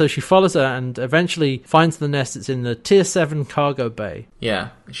 And so she follows her and eventually finds the nest. It's in the Tier 7 cargo bay. Yeah,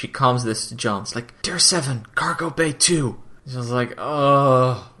 she calms this to John. It's like, Tier 7, cargo bay 2. John's like,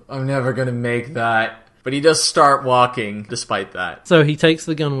 oh, I'm never going to make that. But he does start walking despite that. So he takes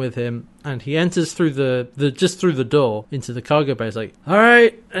the gun with him and he enters through just through the door into the cargo bay. He's like, all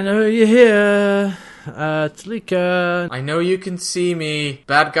right, I know you're here. Talika. I know you can see me.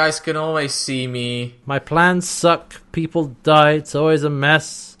 Bad guys can always see me. My plans suck. People die. It's always a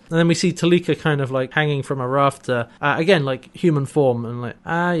mess. And then we see Talika kind of like hanging from a rafter, again, like human form, and like,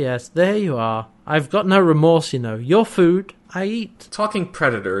 yes, there you are. I've got no remorse, Your food, I eat. Talking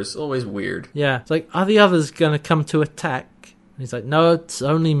predators, always weird. Yeah. It's like, are the others going to come to attack? And he's like, no, it's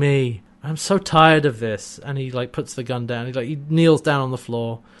only me. I'm so tired of this. And he like puts the gun down. He kneels down on the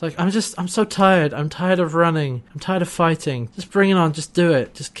floor. It's like, I'm so tired. I'm tired of running. I'm tired of fighting. Just bring it on. Just do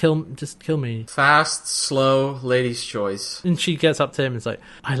it. Just kill me. Fast, slow, lady's choice. And she gets up to him and is like,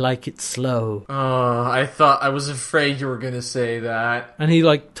 I like it slow. Oh, I was afraid you were going to say that. And he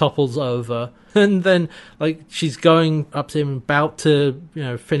like topples over. And then, like, she's going up to him, about to,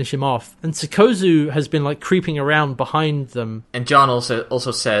 finish him off. And Sikozu has been, like, creeping around behind them. And John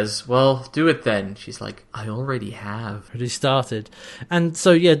also says, well, do it then. She's like, I already have. Already started. And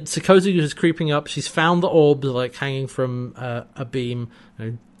so, yeah, Sikozu is creeping up. She's found the orbs, like, hanging from a beam,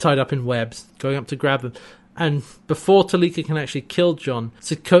 tied up in webs, going up to grab them. And before Talika can actually kill John,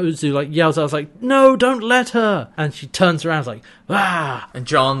 Sikozu like yells out, like, no, don't let her! And she turns around, like, ah! And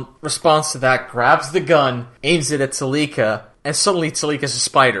John responds to that, grabs the gun, aims it at Talika, and suddenly Talika's a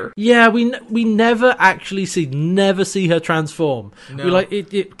spider. Yeah, we never actually see her transform. No.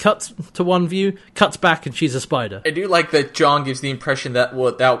 It cuts to one view, cuts back, and she's a spider. I do like that John gives the impression that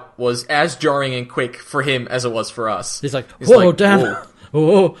that was as jarring and quick for him as it was for us. He's whoa, damn! Whoa.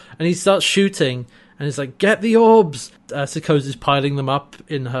 Oh, and he starts shooting. And he's like, get the orbs! Sikozu's piling them up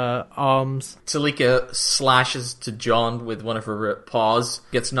in her arms. Talika slashes to John with one of her paws,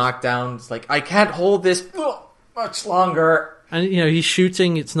 gets knocked down. It's like, I can't hold this much longer. And, he's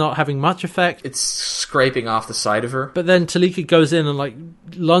shooting. It's not having much effect. It's scraping off the side of her. But then Talika goes in and, like,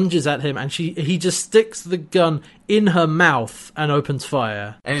 lunges at him. And he just sticks the gun in her mouth and opens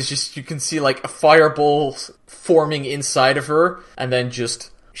fire. And it's just, you can see, like, a fireball forming inside of her. And then just...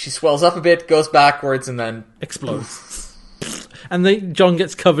 she swells up a bit, goes backwards, and then... explodes. And then John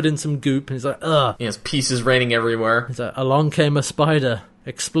gets covered in some goop, and he's like, ugh. He has pieces raining everywhere. He's like, along came a spider.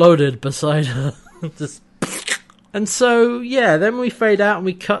 Exploded beside her. Just... And so, yeah, then we fade out and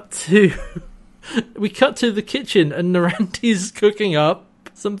we cut to... we cut to the kitchen, and Naranti's cooking up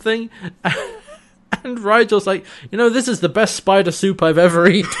something. And Rigel's like, this is the best spider soup I've ever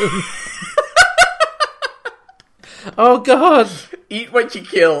eaten. Oh, God. Eat what you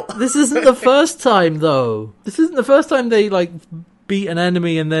kill. This isn't the first time, though. This isn't the first time they, like, beat an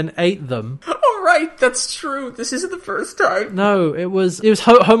enemy and then ate them. Oh, right. That's true. This isn't the first time. No, it was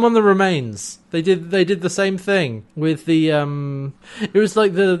Home on the Remains. They did the same thing with the, it was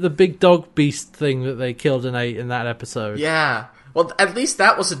like the big dog beast thing that they killed and ate in that episode. Yeah. Well, at least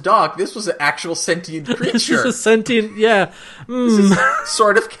that was a dog. This was an actual sentient creature. This is a sentient, yeah. This is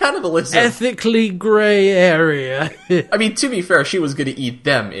sort of cannibalism. Ethically grey area. I mean, to be fair, she was going to eat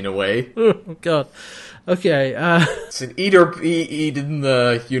them in a way. Oh, God. Okay. It's an eat or be eaten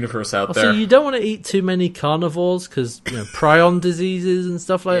the universe out there. So you don't want to eat too many carnivores because prion diseases and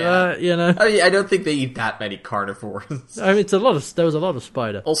stuff like that. I mean, I don't think they eat that many carnivores. I mean, there was a lot of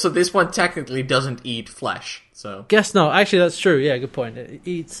spider. Also, this one technically doesn't eat flesh. So guess not. Actually, that's true. Yeah, good point. It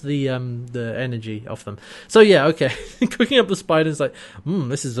eats the energy off them. So yeah, okay. Cooking up the spiders like,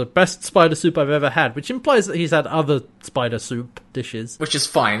 this is the best spider soup I've ever had, which implies that he's had other spider soup dishes. Which is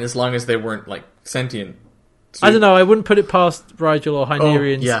fine as long as they weren't like sentient. Soup. I don't know. I wouldn't put it past Rigel or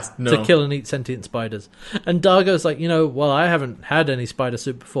Hynerians to kill and eat sentient spiders. And Dargo's like, well, I haven't had any spider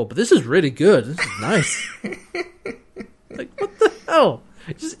soup before, but this is really good. This is nice. Like, what the hell?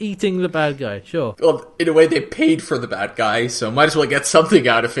 Just eating the bad guy, sure. Well, in a way, they paid for the bad guy, so might as well get something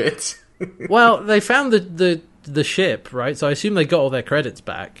out of it. Well, they found the ship, right? So I assume they got all their credits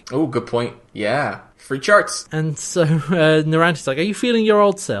back. Oh, good point. Yeah. Free charts. And so Naranti's like, are you feeling your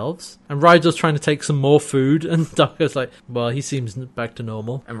old selves? And Rigel's trying to take some more food, and Dargo's like, well, he seems back to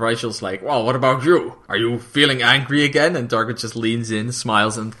normal. And Rigel's like, well, what about you? Are you feeling angry again? And Dargo just leans in,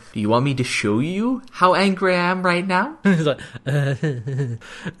 smiles, and, do you want me to show you how angry I am right now? He's like, And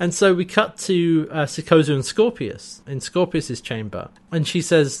so we cut to Sikozu and Scorpius in Scorpius's chamber. And she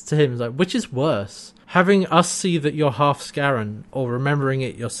says to him, like, which is worse? Having us see that you're half Scarran, or remembering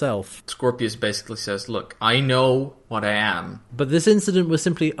it yourself. Scorpius basically says, look, I know what I am. But this incident was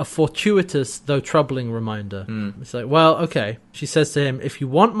simply a fortuitous, though troubling reminder. It's like, well, okay. She says to him, if you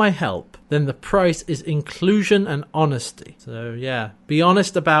want my help, then the price is inclusion and honesty. So, yeah, be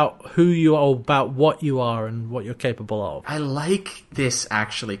honest about who you are, about what you are, and what you're capable of. I like this,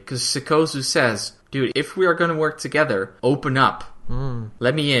 actually, because Sikozu says, dude, if we are going to work together, open up.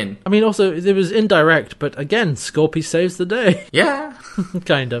 Let me in. I mean, also, it was indirect, but again, Scorpy saves the day. Yeah.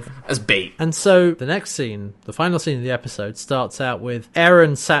 Kind of. As bait. And so the next scene, the final scene of the episode, starts out with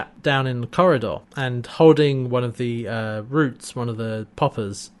Erin sat down in the corridor and holding one of the roots, one of the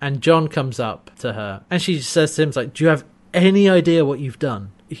poppers, and John comes up to her and she says to him, like, do you have any idea what you've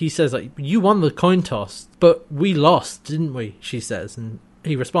done? He says, like, you won the coin toss, but we lost, didn't we? She says, and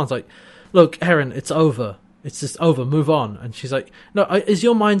he responds like, look, Erin, it's over. It's just over. Move on. And she's like, no, is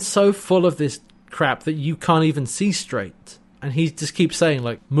your mind so full of this crap that you can't even see straight? And he just keeps saying,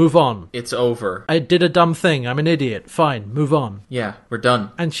 like, move on. It's over. I did a dumb thing. I'm an idiot. Fine, move on. Yeah, we're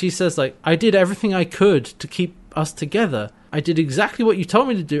done. And she says, like, I did everything I could to keep us together. I did exactly what you told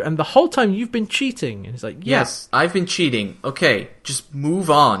me to do, and the whole time you've been cheating. And he's like, yes, I've been cheating. Okay, just move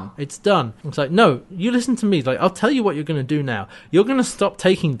on. It's done. It's like, no, you listen to me. Like, I'll tell you what you're going to do now. You're going to stop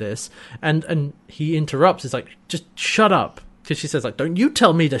taking this. And he interrupts. It's like, just shut up. Because she says, like, don't you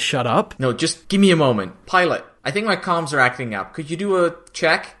tell me to shut up. No, just give me a moment. Pilot, I think my comms are acting up. Could you do a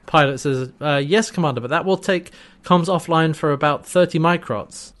check? Pilot says, yes, Commander, but that will take comms offline for about 30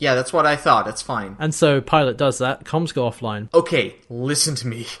 microns. Yeah, that's what I thought. It's fine. And so Pilot does that. Comms go offline. Okay, listen to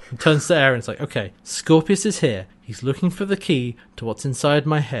me. Turns to Erin. It's like, okay, Scorpius is here. He's looking for the key to what's inside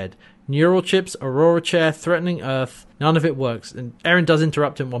my head. Neural chips, Aurora chair, threatening Earth. None of it works. And Erin does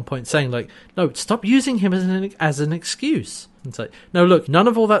interrupt him at one point, saying, like, no, stop using him as an excuse. It's like, no, look, none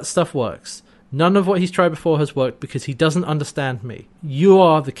of all that stuff works. None of what he's tried before has worked because he doesn't understand me. You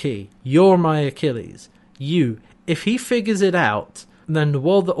are the key. You're my Achilles. You. If he figures it out, then the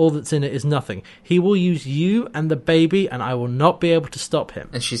world that all that's in it is nothing. He will use you and the baby, and I will not be able to stop him.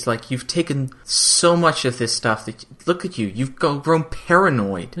 And she's like, you've taken so much of this stuff that, look at you, you've grown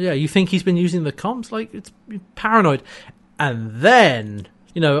paranoid. Yeah, you think he's been using the comms? Like, it's paranoid. And then,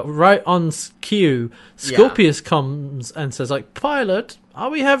 you know, right on cue, Scorpius comes and says, like, Pilot, are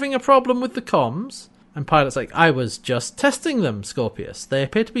we having a problem with the comms? And Pilot's like, I was just testing them, Scorpius. They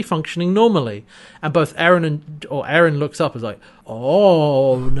appear to be functioning normally. And both Erin looks up and is like,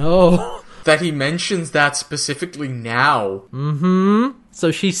 oh, no. That he mentions that specifically now. Mm-hmm.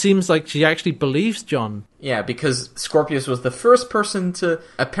 So she seems like she actually believes John. Yeah, because Scorpius was the first person to...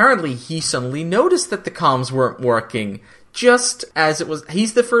 Apparently, he suddenly noticed that the comms weren't working. Just as it was...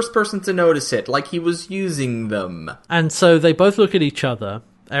 He's the first person to notice it, like he was using them. And so they both look at each other,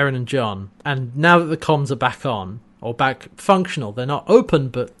 Erin and John, and now that the comms are back on, or back functional, they're not open,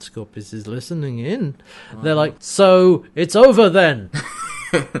 but Scorpius is listening in. They're like, so, it's over then.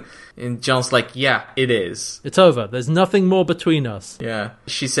 And John's like, yeah, it is. It's over. There's nothing more between us. Yeah.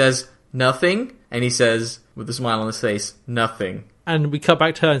 She says, nothing? And he says, with a smile on his face, nothing. And we cut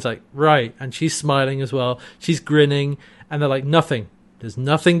back to her and it's like, right. And she's smiling as well. She's grinning. And they're like, nothing. There's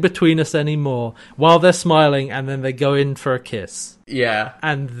nothing between us anymore. While they're smiling, and then they go in for a kiss. Yeah.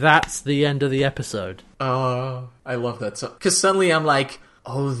 And that's the end of the episode. Oh, I love that. Because suddenly I'm like,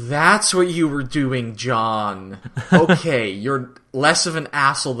 oh, that's what you were doing, John. Okay, you're less of an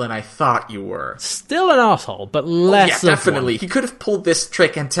asshole than I thought you were. Still an asshole, but less yeah, of definitely. one. He could have pulled this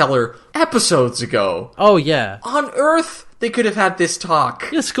trick and tell her episodes ago. Oh, yeah. On Earth, they could have had this talk.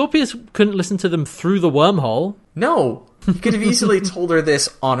 Yeah, Scorpius couldn't listen to them through the wormhole. No. He could have easily told her this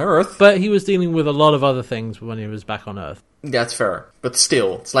on Earth. But he was dealing with a lot of other things when he was back on Earth. That's fair. But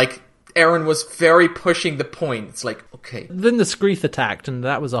still, it's like Erin was very pushing the point. It's like, okay. Then the Screeth attacked, and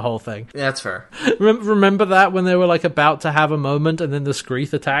that was a whole thing. That's fair. Remember that when they were like about to have a moment, and then the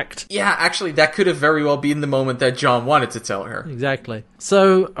Screeth attacked? Yeah, actually, that could have very well been the moment that John wanted to tell her. Exactly.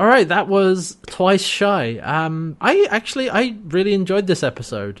 So, alright, that was Twice Shy. I really enjoyed this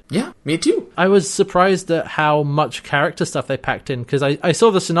episode. Yeah, me too. I was surprised at how much character stuff they packed in, because I saw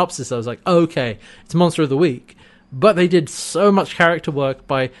the synopsis, I was like, oh, okay, it's Monster of the Week. But they did so much character work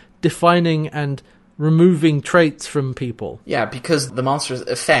by defining and removing traits from people. Yeah, because the monster's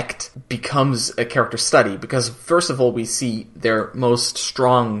effect becomes a character study. Because first of all, we see their most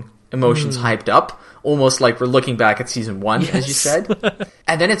strong emotions hyped up, almost like we're looking back at season 1, as you said.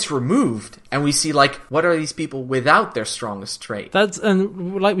 And then it's removed, and we see, like, what are these people without their strongest trait?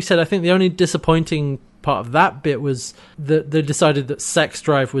 And like we said, I think the only disappointing part of that bit was that they decided that sex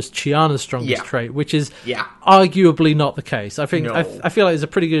drive was Chiana's strongest trait, which is arguably not the case. I think I feel like there's a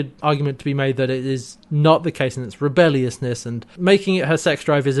pretty good argument to be made that it is not the case, and it's rebelliousness, and making it her sex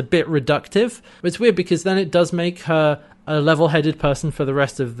drive is a bit reductive. It's weird because then it does make her a level-headed person for the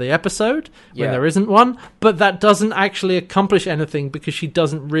rest of the episode when there isn't one, but that doesn't actually accomplish anything because she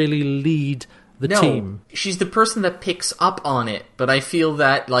doesn't really lead the team. She's the person that picks up on it, but I feel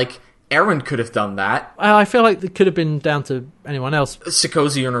that, like, Eren could have done that. I feel like it could have been down to anyone else.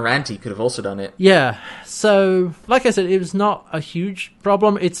 Sikozu and Aranti could have also done it. Yeah, so, like I said, it was not a huge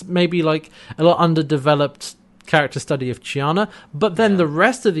problem. It's maybe like a lot underdeveloped character study of Chiana, but then the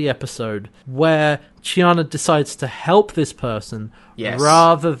rest of the episode where Chiana decides to help this person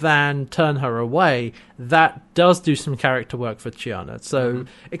rather than turn her away, that does do some character work for Chiana. So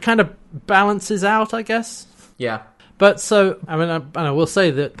it kind of balances out, I guess. Yeah. But so, I mean, and I will say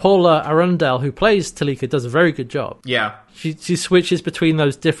that Paula Arundel, who plays Talika, does a very good job. Yeah. She switches between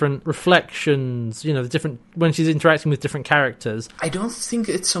those different reflections, the different, when she's interacting with different characters. I don't think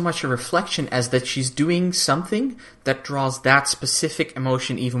it's so much a reflection as that she's doing something that draws that specific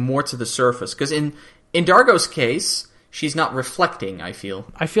emotion even more to the surface. Because in Dargo's case, she's not reflecting, I feel.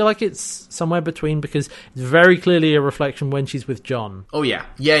 I feel like it's somewhere between, because it's very clearly a reflection when she's with John. Oh, yeah.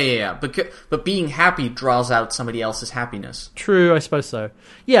 Yeah. But being happy draws out somebody else's happiness. True, I suppose so.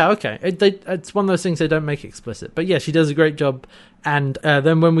 Yeah, okay. It's one of those things they don't make explicit. But yeah, she does a great job. And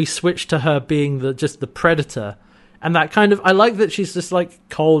then when we switch to her being just the predator, and that kind of... I like that she's just like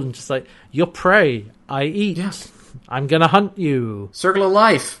cold and just like, you're prey, I eat. Yeah. I'm gonna hunt you. Circle of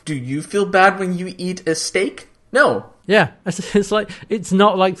life. Do you feel bad when you eat a steak? No. Yeah, it's like, it's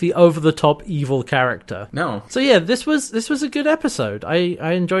not like the over-the-top evil character. No. So yeah, this was a good episode.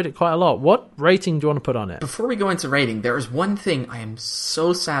 I enjoyed it quite a lot. What rating do you want to put on it? Before we go into rating, there is one thing I am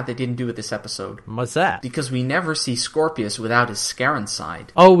so sad they didn't do with this episode. What's that? Because we never see Scorpius without his Scarron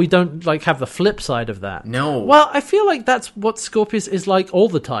side. Oh, we don't have the flip side of that. No. Well, I feel like that's what Scorpius is like all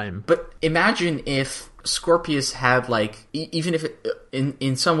the time. But imagine if Scorpius had even if it,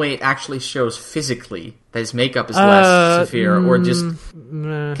 in some way it actually shows physically that his makeup is less severe, or just...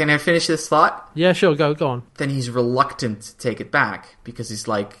 Can I finish this thought? Yeah, sure, go on. Then he's reluctant to take it back, because he's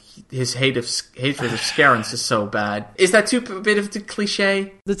like, his hatred of Scarrons is so bad. Is that a bit of the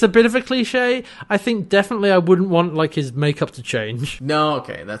cliche? It's a bit of a cliche. I think definitely I wouldn't want his makeup to change. No,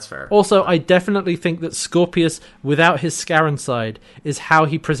 okay, that's fair. Also, I definitely think that Scorpius, without his Scarron side, is how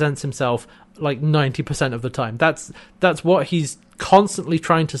he presents himself 90% of the time. That's what he's constantly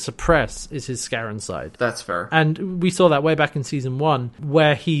trying to suppress, is his Scarron side. That's fair. And we saw that way back in season 1,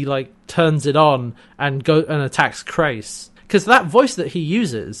 where he turns it on and attacks Krace. Because that voice that he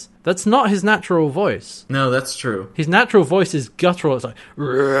uses, that's not his natural voice. No, that's true. His natural voice is guttural. It's like,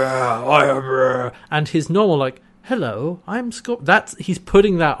 I am, and his normal hello, I'm Scorpius. He's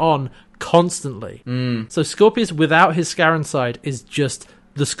putting that on constantly. So Scorpius without his Scarron side is just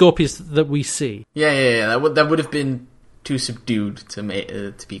the Scorpius that we see. Yeah. That would have been too subdued to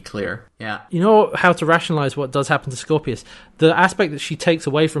be clear. Yeah. You know how to rationalize what does happen to Scorpius? The aspect that she takes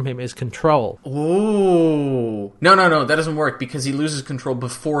away from him is control. Ooh. No, that doesn't work, because he loses control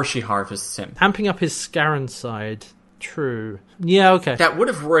before she harvests him. Amping up his Scarron side. True. Yeah, okay. That would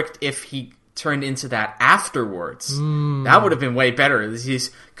have worked if he turned into that afterwards. That would have been way better.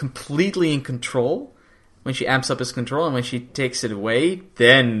 He's completely in control when she amps up his control, and when she takes it away,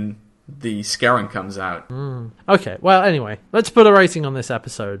 then the Scarron comes out. Okay, well, anyway, let's put a rating on this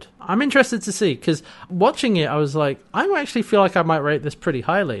episode. I'm interested to see, because watching it, I was like, I actually feel like I might rate this pretty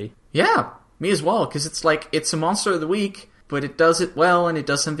highly. Yeah, me as well, because it's a monster of the week, but it does it well, and it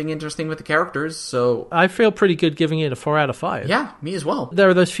does something interesting with the characters, so... I feel pretty good giving it a 4 out of 5. Yeah, me as well. There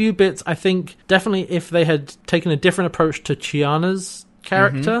are those few bits, I think, definitely if they had taken a different approach to Chiana's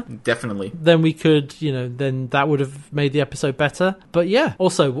character, definitely, then we could, then that would have made the episode better. But yeah,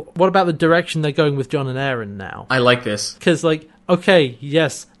 also, what about the direction they're going with John and Eren now? I like this. Because, okay,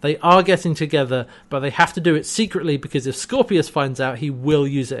 yes, they are getting together, but they have to do it secretly, because if Scorpius finds out, he will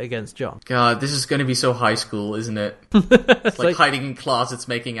use it against John. God, this is going to be so high school, isn't it? It's like hiding in closets,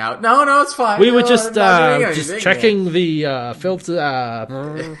 making out. No, it's fine. We were just checking the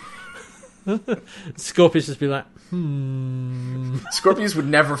filter. Scorpius just be like, Scorpius would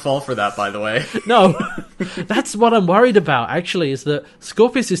never fall for that, by the way. No, that's what I'm worried about, actually, is that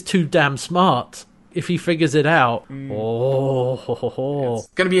Scorpius is too damn smart. If he figures it out, It's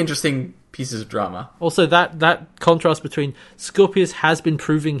going to be interesting pieces of drama. Also, that contrast between Scorpius has been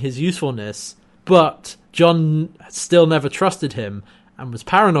proving his usefulness, but John still never trusted him and was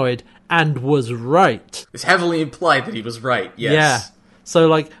paranoid and was right. It's heavily implied that he was right, yes. Yeah.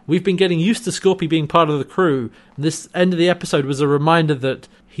 So, we've been getting used to Scorpio being part of the crew. This end of the episode was a reminder that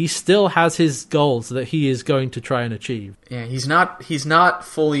he still has his goals that he is going to try and achieve. Yeah, he's not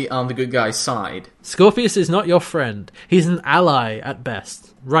fully on the good guy's side. Scorpius is not your friend. He's an ally at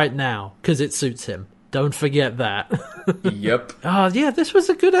best, right now, because it suits him. Don't forget that. Yep. Oh, yeah, this was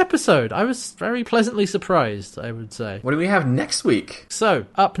a good episode. I was very pleasantly surprised, I would say. What do we have next week? So,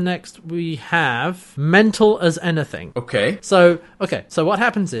 up next we have Mental as Anything. Okay. So what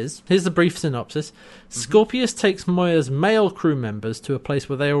happens is, here's the brief synopsis. Scorpius takes Moya's male crew members to a place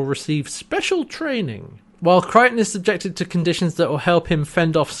where they will receive special training. While Crichton is subjected to conditions that will help him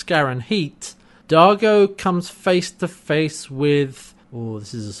fend off Scarran heat, Dargo comes face to face with... Oh,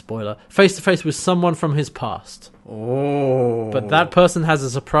 this is a spoiler. Face to face with someone from his past. Oh. But that person has a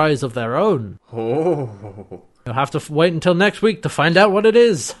surprise of their own. Oh. You'll have to wait until next week to find out what it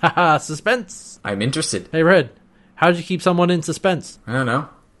is. Haha, suspense. I'm interested. Hey, Red, how do you keep someone in suspense? I don't know.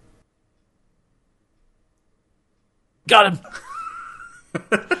 Got him!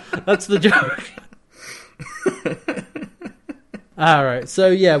 That's the joke. Alright, so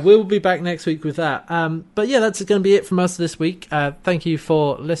yeah, we'll be back next week with that. But yeah, that's going to be it from us this week. Thank you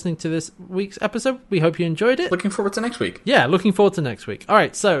for listening to this week's episode. We hope you enjoyed it. Looking forward to next week. Yeah, looking forward to next week.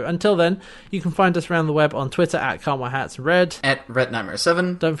 Alright, so until then, you can find us around the web on Twitter at CanWhatHatsRed. At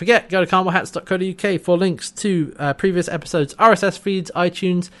RedNightmare7. Don't forget, go to canwhats.co.uk for links to previous episodes, RSS feeds,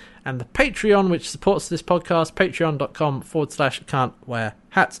 iTunes, and the Patreon, which supports this podcast,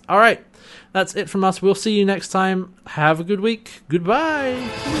 patreon.com/can'twearhats. All right, that's it from us. We'll see you next time. Have a good week. Goodbye.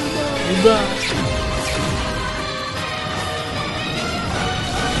 Goodbye.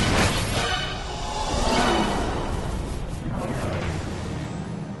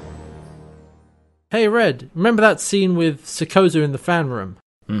 Hey, Red, remember that scene with Sikozu in the fan room?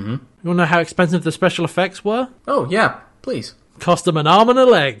 Mm-hmm. You want to know how expensive the special effects were? Oh, yeah, please. Cost them an arm and a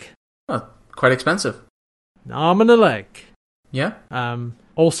leg. Oh, quite expensive. An arm and a leg. Yeah?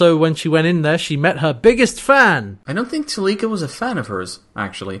 Also, when she went in there, she met her biggest fan. I don't think Talika was a fan of hers,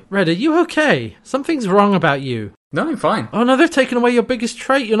 actually. Red, are you okay? Something's wrong about you. No, I'm fine. Oh no, they've taken away your biggest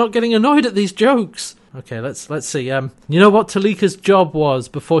trait. You're not getting annoyed at these jokes. Okay, let's see. You know what Talika's job was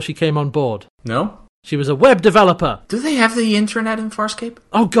before she came on board? No? She was a web developer. Do they have the internet in Farscape?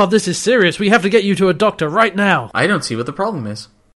 Oh god, this is serious. We have to get you to a doctor right now. I don't see what the problem is.